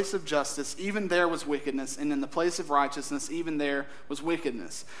the place of justice, even there was wickedness, and in the place of righteousness, even there was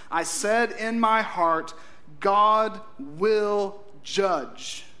wickedness. I said in my heart, God will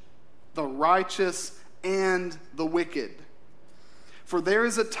judge the righteous and the wicked. For there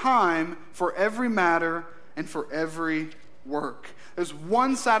is a time for every matter and for every work. There's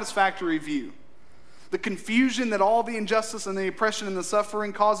one satisfactory view. The confusion that all the injustice and the oppression and the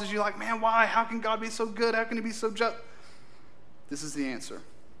suffering causes you, like, man, why? How can God be so good? How can he be so just? This is the answer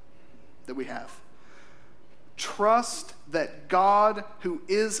that we have. Trust that God, who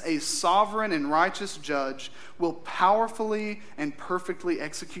is a sovereign and righteous judge, will powerfully and perfectly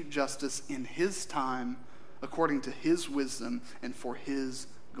execute justice in his time, according to his wisdom and for his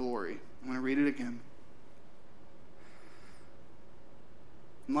glory. I'm going to read it again.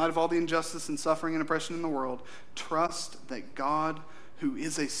 In light of all the injustice and suffering and oppression in the world, trust that God, who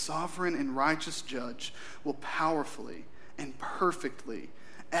is a sovereign and righteous judge, will powerfully and perfectly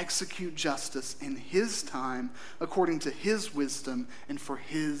execute justice in his time, according to his wisdom and for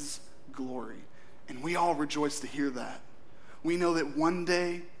his glory. And we all rejoice to hear that. We know that one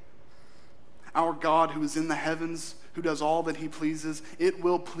day, our God who is in the heavens, who does all that he pleases, it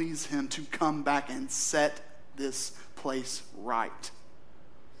will please him to come back and set this place right.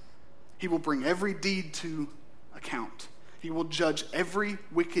 He will bring every deed to account. He will judge every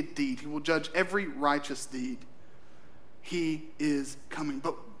wicked deed. He will judge every righteous deed. He is coming.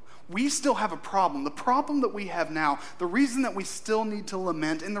 But we still have a problem. The problem that we have now, the reason that we still need to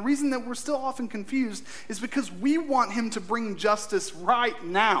lament, and the reason that we're still often confused is because we want him to bring justice right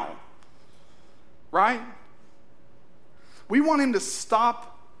now. Right? We want him to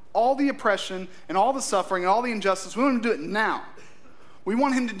stop all the oppression and all the suffering and all the injustice. We want him to do it now. We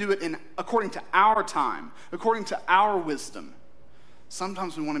want him to do it according to our time, according to our wisdom.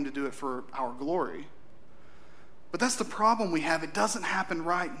 Sometimes we want him to do it for our glory. But that's the problem we have. It doesn't happen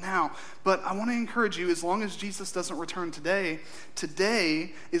right now. But I want to encourage you, as long as Jesus doesn't return today,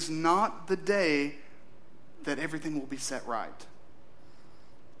 today is not the day that everything will be set right.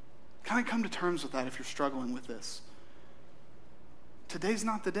 Kind of come to terms with that if you're struggling with this. Today's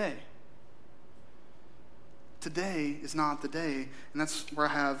not the day. Today is not the day, and that's where I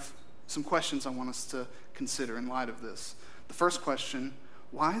have some questions I want us to consider in light of this. The first question,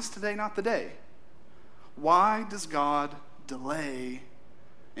 why is today not the day? Why does God delay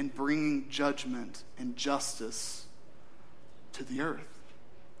in bringing judgment and justice to the earth?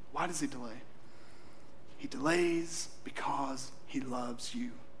 Why does he delay? He delays because he loves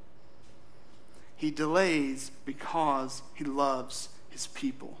you. He delays because he loves his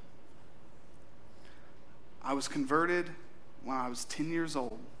people. I was converted when I was 10 years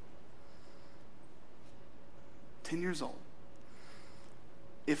old. 10 years old.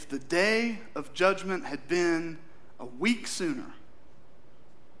 If the day of judgment had been a week sooner,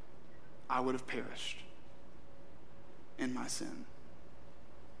 I would have perished in my sin.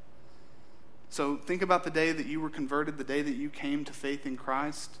 So think about the day that you were converted, the day that you came to faith in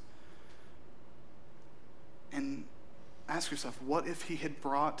Christ, and ask yourself, what if he had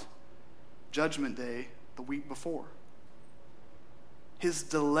brought Judgment Day the week before? His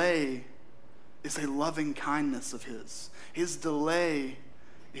delay is a loving kindness of his. His delay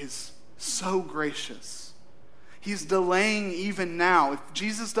is so gracious. He's delaying even now. If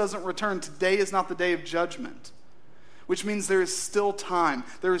Jesus doesn't return, today is not the day of judgment, which means there is still time.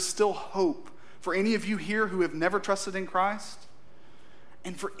 There is still hope for any of you here who have never trusted in Christ,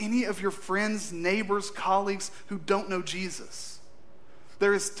 and for any of your friends, neighbors, colleagues who don't know Jesus.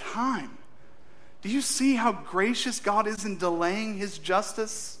 There is time. Do you see how gracious God is in delaying his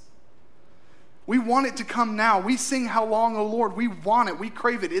justice? We want it to come now. We sing, "How long, O Lord?" We want it. We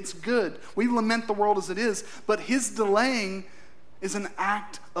crave it. It's good. We lament the world as it is. But his delaying is an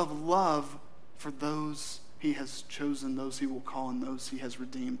act of love for those he has chosen, those he will call, and those he has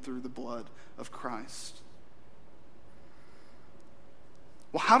redeemed through the blood of Christ.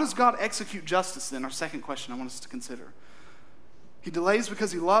 Well, how does God execute justice then? Our second question I want us to consider. He delays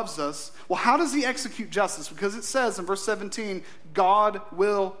because he loves us. Well, how does he execute justice? Because it says in verse 17, God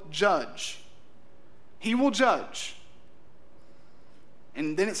will judge. He will judge.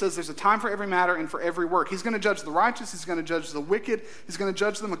 And then it says there's a time for every matter and for every work. He's going to judge the righteous. He's going to judge the wicked. He's going to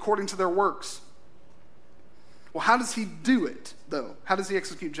judge them according to their works. Well, how does he do it, though? How does he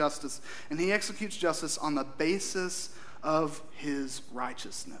execute justice? And he executes justice on the basis of his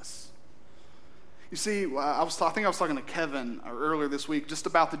righteousness. You see, I think I was talking to Kevin earlier this week just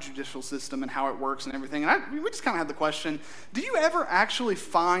about the judicial system and how it works and everything. And we just kind of had the question, do you ever actually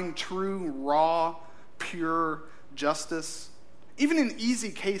find true, raw, pure justice? Even in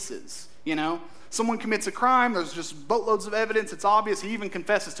easy cases, you know? Someone commits a crime, there's just boatloads of evidence, it's obvious, he even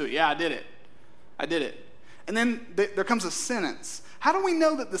confesses to it. Yeah, I did it. And then there comes a sentence. How do we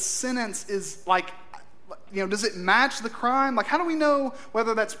know that the sentence is like, does it match the crime? Like, how do we know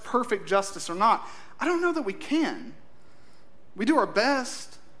whether that's perfect justice or not? I don't know that we can. We do our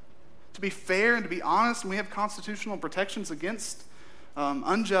best to be fair and to be honest, and we have constitutional protections against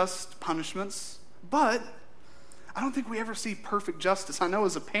unjust punishments, but I don't think we ever see perfect justice. I know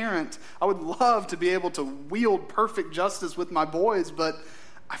as a parent, I would love to be able to wield perfect justice with my boys, but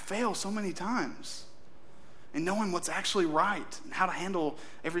I fail so many times in knowing what's actually right and how to handle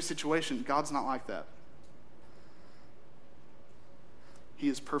every situation. God's not like that. He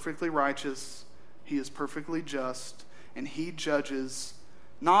is perfectly righteous, he is perfectly just, and he judges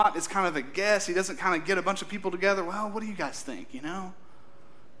not as kind of a guess. He doesn't kind of get a bunch of people together, well, what do you guys think, He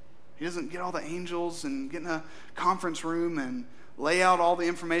doesn't get all the angels and get in a conference room and lay out all the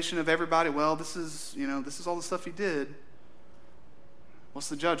information of everybody. Well, this is all the stuff he did. What's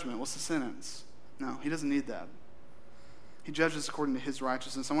the judgment? What's the sentence? No, he doesn't need that. He judges according to his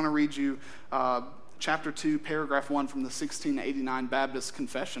righteousness. I want to read you chapter 2, paragraph 1 from the 1689 Baptist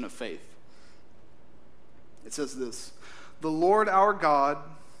Confession of Faith. It says this: "The Lord our God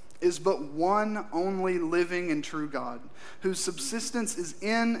is but one only living and true God, whose subsistence is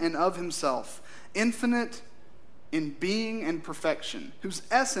in and of himself, infinite in being and perfection, whose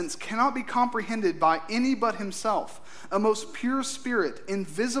essence cannot be comprehended by any but himself, a most pure spirit,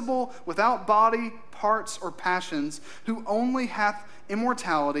 invisible, without body, parts, or passions, who only hath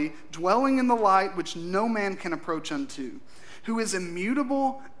immortality, dwelling in the light which no man can approach unto, who is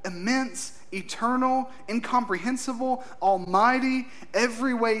immutable, immense, eternal, incomprehensible, almighty,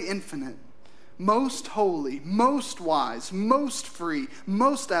 every way infinite, most holy, most wise, most free,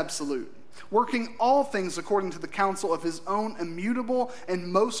 most absolute, working all things according to the counsel of his own immutable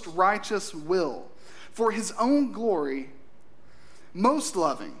and most righteous will, for his own glory, most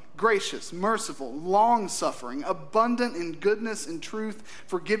loving, gracious, merciful, long-suffering, abundant in goodness and truth,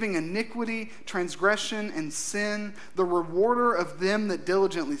 forgiving iniquity, transgression, and sin, the rewarder of them that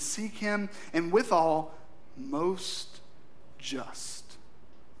diligently seek him, and withal most just,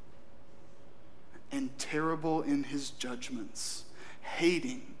 and terrible in his judgments,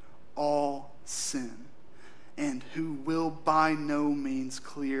 hating all sin, and who will by no means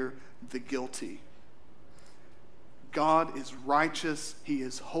clear the guilty." God is righteous, he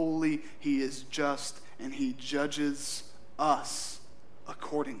is holy, he is just, and he judges us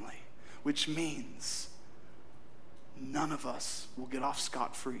accordingly, which means none of us will get off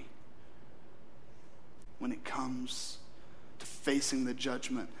scot-free when it comes to facing the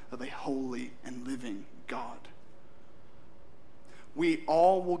judgment of a holy and living God. We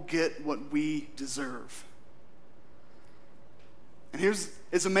all will get what we deserve. And here's,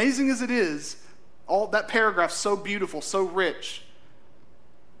 as amazing as it is, all that paragraph's so beautiful, so rich.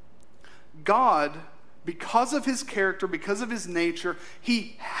 God, because of his character, because of his nature,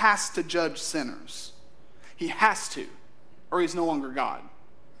 he has to judge sinners. He has to, or he's no longer God.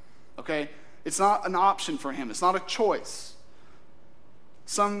 Okay? It's not an option for him. It's not a choice.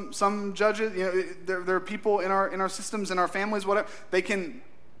 Some judges, there are people in our systems, in our families, whatever, they can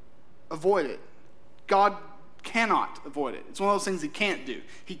avoid it. God cannot avoid it. It's one of those things he can't do.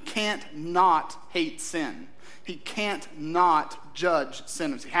 He can't not hate sin. He can't not judge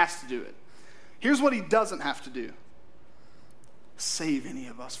sinners. He has to do it. Here's what he doesn't have to do: save any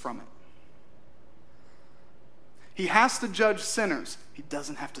of us from it. He has to judge sinners. He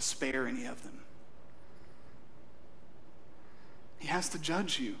doesn't have to spare any of them. He has to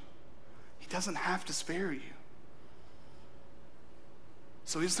judge you. He doesn't have to spare you.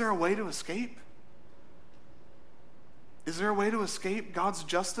 So is there a way to escape? Is there a way to escape God's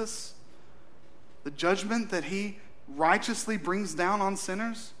justice? The judgment that he righteously brings down on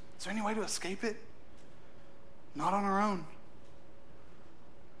sinners? Is there any way to escape it? Not on our own.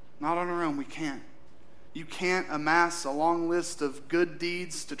 Not on our own. We can't. You can't amass a long list of good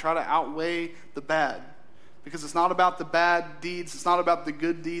deeds to try to outweigh the bad. Because it's not about the bad deeds. It's not about the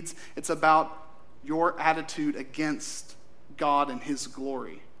good deeds. It's about your attitude against God and his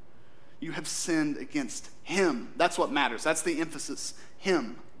glory. You have sinned against him. That's what matters. That's the emphasis.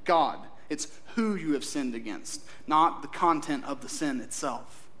 Him, God. It's who you have sinned against, not the content of the sin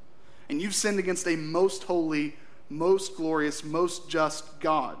itself. And you've sinned against a most holy, most glorious, most just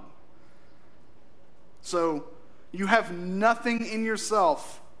God. So you have nothing in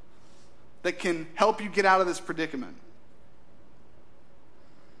yourself that can help you get out of this predicament.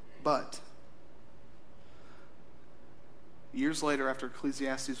 But years later, after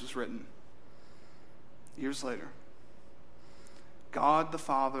Ecclesiastes was written, years later, God the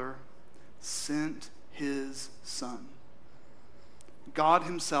Father sent his Son. God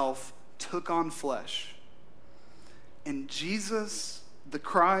himself took on flesh. And Jesus, the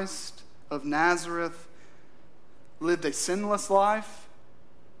Christ of Nazareth, lived a sinless life,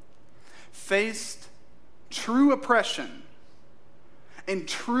 faced true oppression and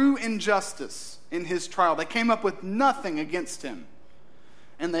true injustice in his trial. They came up with nothing against him,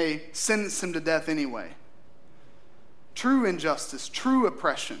 and they sentenced him to death anyway. True injustice, true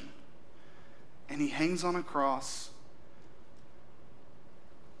oppression. And he hangs on a cross.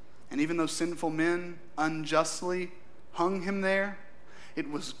 And even though sinful men unjustly hung him there, it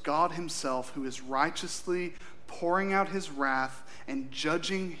was God himself who is righteously pouring out his wrath and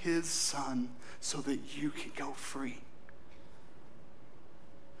judging his Son so that you can go free.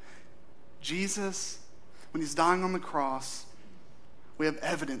 Jesus, when he's dying on the cross, we have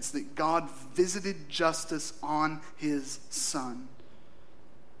evidence that God visited justice on his Son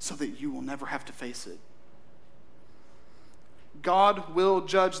so that you will never have to face it. God will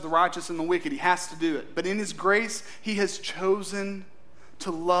judge the righteous and the wicked. He has to do it. But in his grace, he has chosen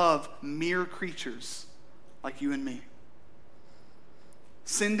to love mere creatures like you and me,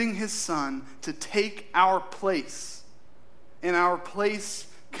 sending his Son to take our place. In our place,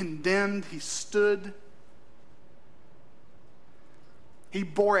 condemned, he stood. He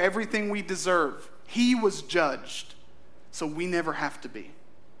bore everything we deserve. He was judged, so we never have to be.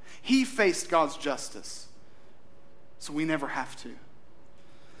 He faced God's justice, so we never have to.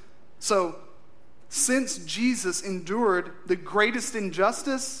 So, since Jesus endured the greatest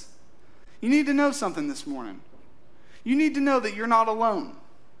injustice, you need to know something this morning. You need to know that you're not alone.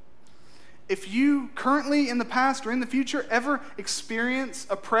 If you currently, in the past, or in the future, ever experience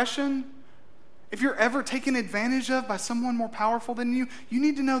oppression, if you're ever taken advantage of by someone more powerful than you, you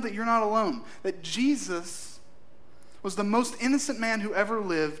need to know that you're not alone. That Jesus was the most innocent man who ever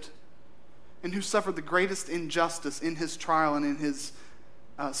lived and who suffered the greatest injustice in his trial and in his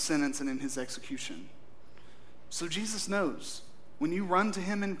sentence and in his execution. So Jesus knows when you run to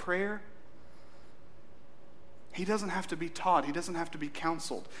him in prayer, he doesn't have to be taught. He doesn't have to be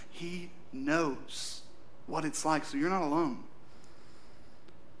counseled. He knows what it's like, so you're not alone.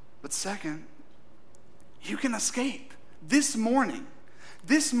 But second, you can escape. This morning,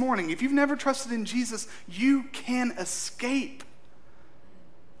 if you've never trusted in Jesus, you can escape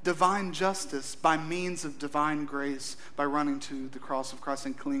divine justice by means of divine grace, by running to the cross of Christ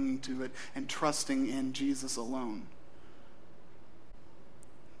and clinging to it and trusting in Jesus alone.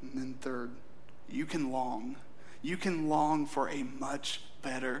 And then third, you can long. you can long for a much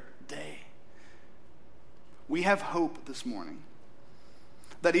better day. We have hope this morning.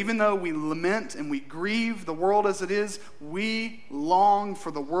 That even though we lament and we grieve the world as it is, we long for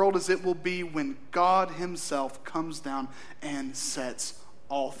the world as it will be when God himself comes down and sets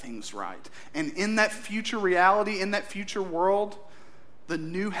all things right. And in that future reality, in that future world, the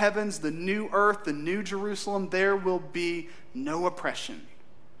new heavens, the new earth, the new Jerusalem, there will be no oppression.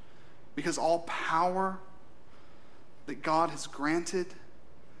 Because all power that God has granted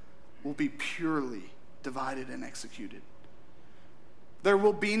will be purely divided and executed. There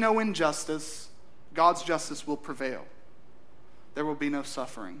will be no injustice. God's justice will prevail. There will be no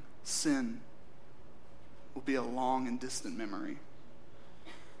suffering. Sin will be a long and distant memory.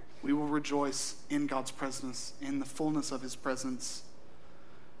 We will rejoice in God's presence, in the fullness of his presence.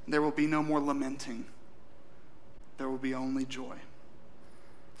 There will be no more lamenting. There will be only joy.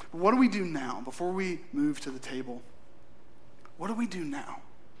 What do we do now before we move to the table? What do we do now?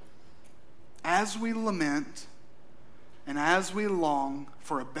 As we lament and as we long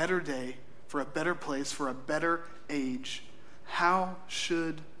for a better day, for a better place, for a better age, how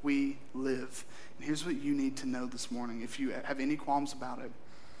should we live? And here's what you need to know this morning, if you have any qualms about it.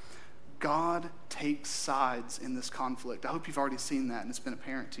 God takes sides in this conflict. I hope you've already seen that and it's been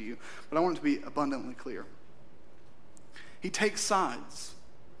apparent to you, but I want it to be abundantly clear. He takes sides.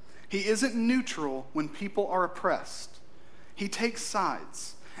 He isn't neutral when people are oppressed. He takes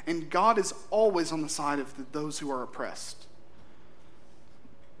sides. And God is always on the side of those who are oppressed.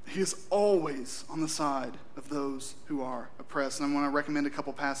 He is always on the side of those who are oppressed. And I want to recommend a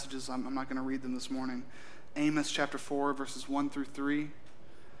couple passages. I'm not going to read them this morning. Amos chapter 4, verses 1 through 3.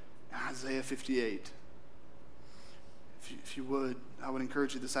 And Isaiah 58. If you would, I would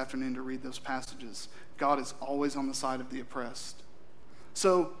encourage you this afternoon to read those passages. God is always on the side of the oppressed.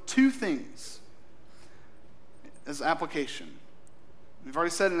 So, two things as application. We've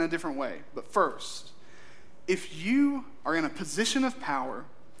already said it in a different way. But first, if you are in a position of power,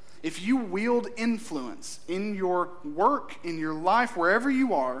 if you wield influence in your work, in your life, wherever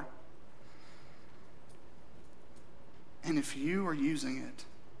you are, and if you are using it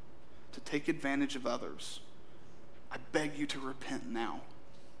to take advantage of others, I beg you to repent now.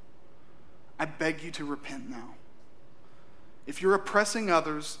 I beg you to repent now. If you're oppressing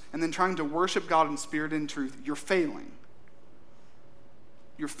others and then trying to worship God in spirit and truth, you're failing.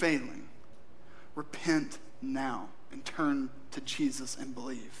 You're failing. Repent now and turn to Jesus and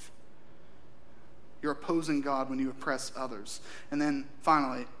believe. You're opposing God when you oppress others. And then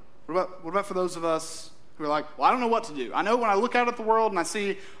finally, what about for those of us who are like, well, I don't know what to do. I know when I look out at the world and I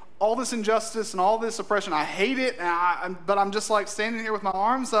see all this injustice and all this oppression, I hate it, but I'm just like standing here with my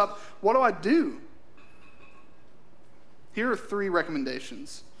arms up. What do I do? Here are 3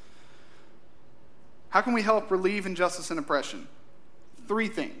 recommendations. How can we help relieve injustice and oppression? 3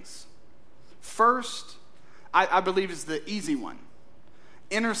 things. First, I believe is the easy one.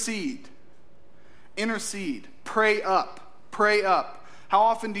 Intercede. Intercede. Pray up. Pray up. How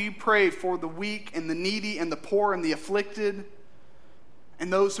often do you pray for the weak and the needy and the poor and the afflicted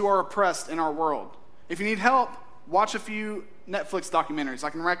and those who are oppressed in our world? If you need help, watch a few Netflix documentaries. I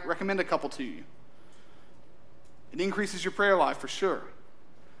can recommend a couple to you. It increases your prayer life for sure.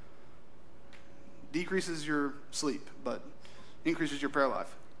 Decreases your sleep, but increases your prayer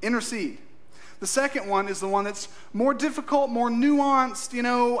life. Intercede. The second one is the one that's more difficult, more nuanced.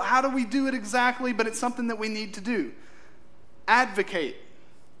 How do we do it exactly? But it's something that we need to do. Advocate.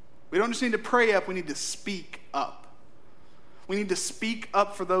 We don't just need to pray up, we need to speak up. We need to speak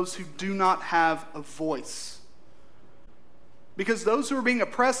up for those who do not have a voice. Because those who are being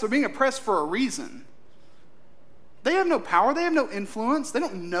oppressed, they're being oppressed for a reason. They have no power. They have no influence. They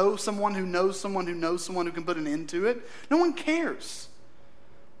don't know someone who knows someone who knows someone who can put an end to it. No one cares.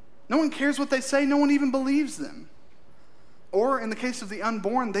 No one cares what they say. No one even believes them. Or in the case of the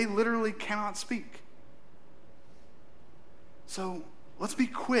unborn, they literally cannot speak. So let's be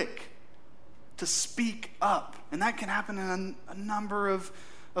quick to speak up. And that can happen in a number of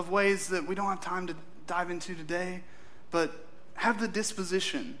ways that we don't have time to dive into today. But have the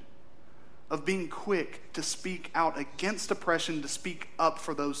disposition of being quick to speak out against oppression, to speak up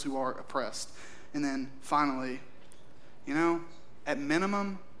for those who are oppressed. And then finally, at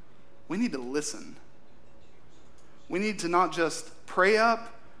minimum, we need to listen. We need to not just pray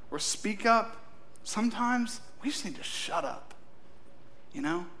up or speak up. Sometimes we just need to shut up.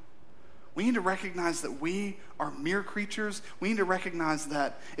 We need to recognize that we are mere creatures. We need to recognize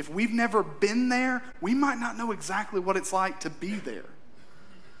that if we've never been there, we might not know exactly what it's like to be there.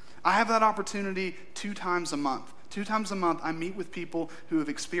 I have that opportunity 2 times a month. 2 times a month, I meet with people who have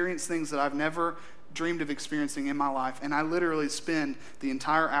experienced things that I've never dreamed of experiencing in my life. And I literally spend the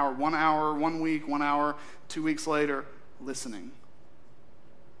entire hour, 1 week, 1 hour, 2 weeks later, listening,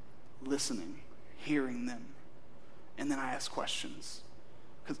 hearing them. And then I ask questions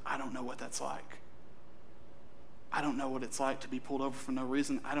because I don't know what that's like. I don't know what it's like to be pulled over for no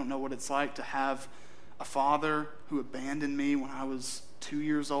reason. I don't know what it's like to have a father who abandoned me when I was 2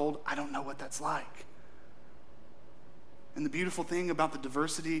 years old. I don't know what that's like. And the beautiful thing about the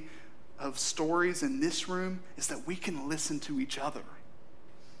diversity of stories in this room is that we can listen to each other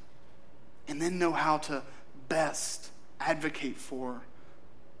and then know how to best advocate for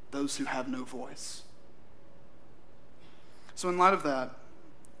those who have no voice. So in light of that,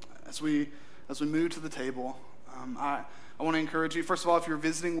 as we move to the table, I want to encourage you, first of all, if you're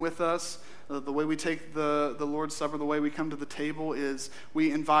visiting with us, the way we take the Lord's Supper, the way we come to the table is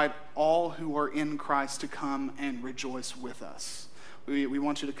we invite all who are in Christ to come and rejoice with us. We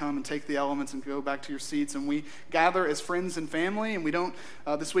want you to come and take the elements and go back to your seats. And we gather as friends and family. And we don't,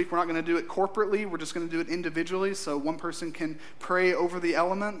 this week we're not going to do it corporately. We're just going to do it individually. So one person can pray over the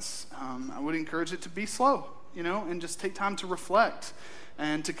elements. I would encourage it to be slow, and just take time to reflect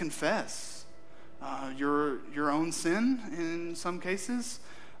and to confess your own sin in some cases.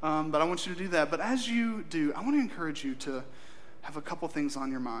 But I want you to do that. But as you do, I want to encourage you to have a couple things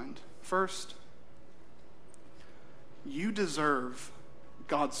on your mind. First, you deserve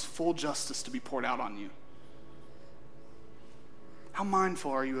God's full justice to be poured out on you. How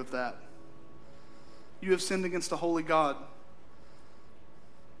mindful are you of that? You have sinned against a holy God.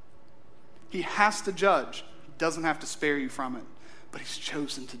 He has to judge. He doesn't have to spare you from it, but he's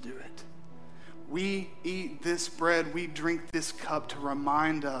chosen to do it. We eat this bread, we drink this cup to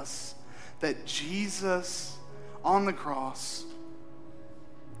remind us that Jesus on the cross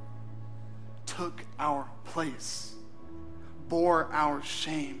took our place, bore our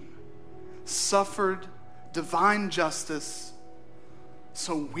shame, suffered divine justice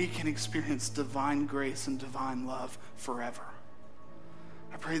so we can experience divine grace and divine love forever.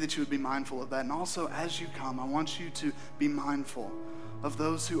 I pray that you would be mindful of that. And also, as you come, I want you to be mindful of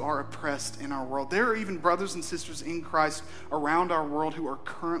those who are oppressed in our world. There are even brothers and sisters in Christ around our world who are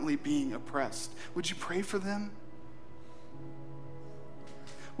currently being oppressed. Would you pray for them?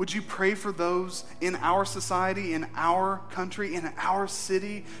 Would you pray for those in our society, in our country, in our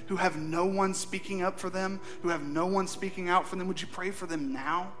city who have no one speaking up for them, who have no one speaking out for them? Would you pray for them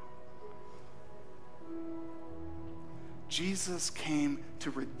now? Jesus came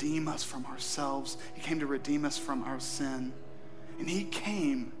to redeem us from ourselves. He came to redeem us from our sin. And he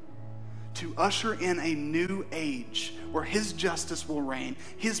came to usher in a new age where his justice will reign,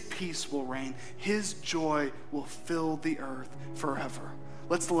 his peace will reign, his joy will fill the earth forever.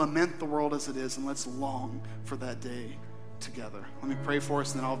 Let's lament the world as it is, and let's long for that day together. Let me pray for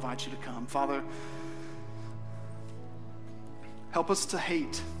us, and then I'll invite you to come. Father, help us to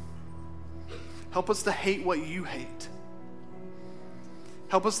hate. Help us to hate what you hate.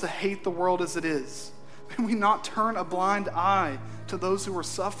 Help us to hate the world as it is. May we not turn a blind eye to those who are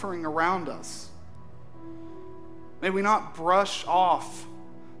suffering around us. May we not brush off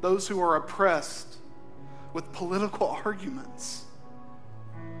those who are oppressed with political arguments.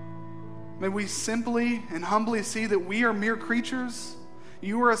 May we simply and humbly see that we are mere creatures.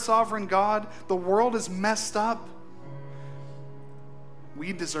 You are a sovereign God. The world is messed up.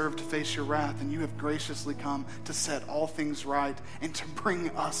 We deserve to face your wrath, and you have graciously come to set all things right and to bring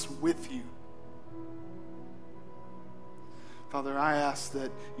us with you. Father, I ask that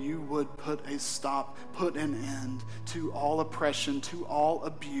you would put a stop, put an end to all oppression, to all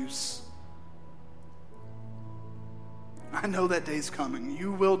abuse. I know that day's coming.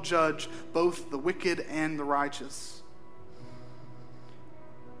 You will judge both the wicked and the righteous.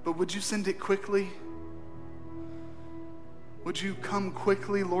 But would you send it quickly? Would you come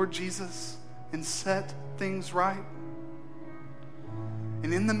quickly, Lord Jesus, and set things right?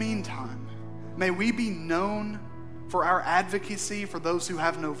 And in the meantime, may we be known for our advocacy for those who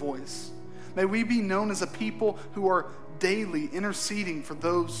have no voice. May we be known as a people who are daily interceding for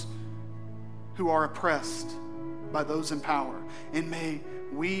those who are oppressed by those in power. And may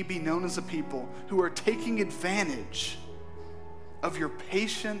we be known as a people who are taking advantage of your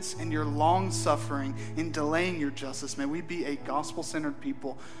patience and your long suffering in delaying your justice. May we be a gospel-centered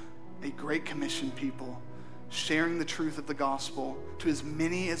people, a Great Commission people, sharing the truth of the gospel to as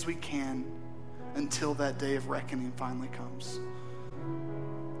many as we can until that day of reckoning finally comes.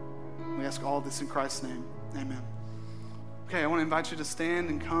 We ask all this in Christ's name. Amen. Okay, I want to invite you to stand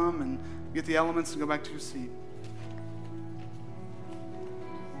and come and get the elements and go back to your seat.